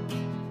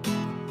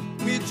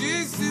 Me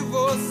diz se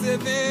você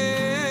vê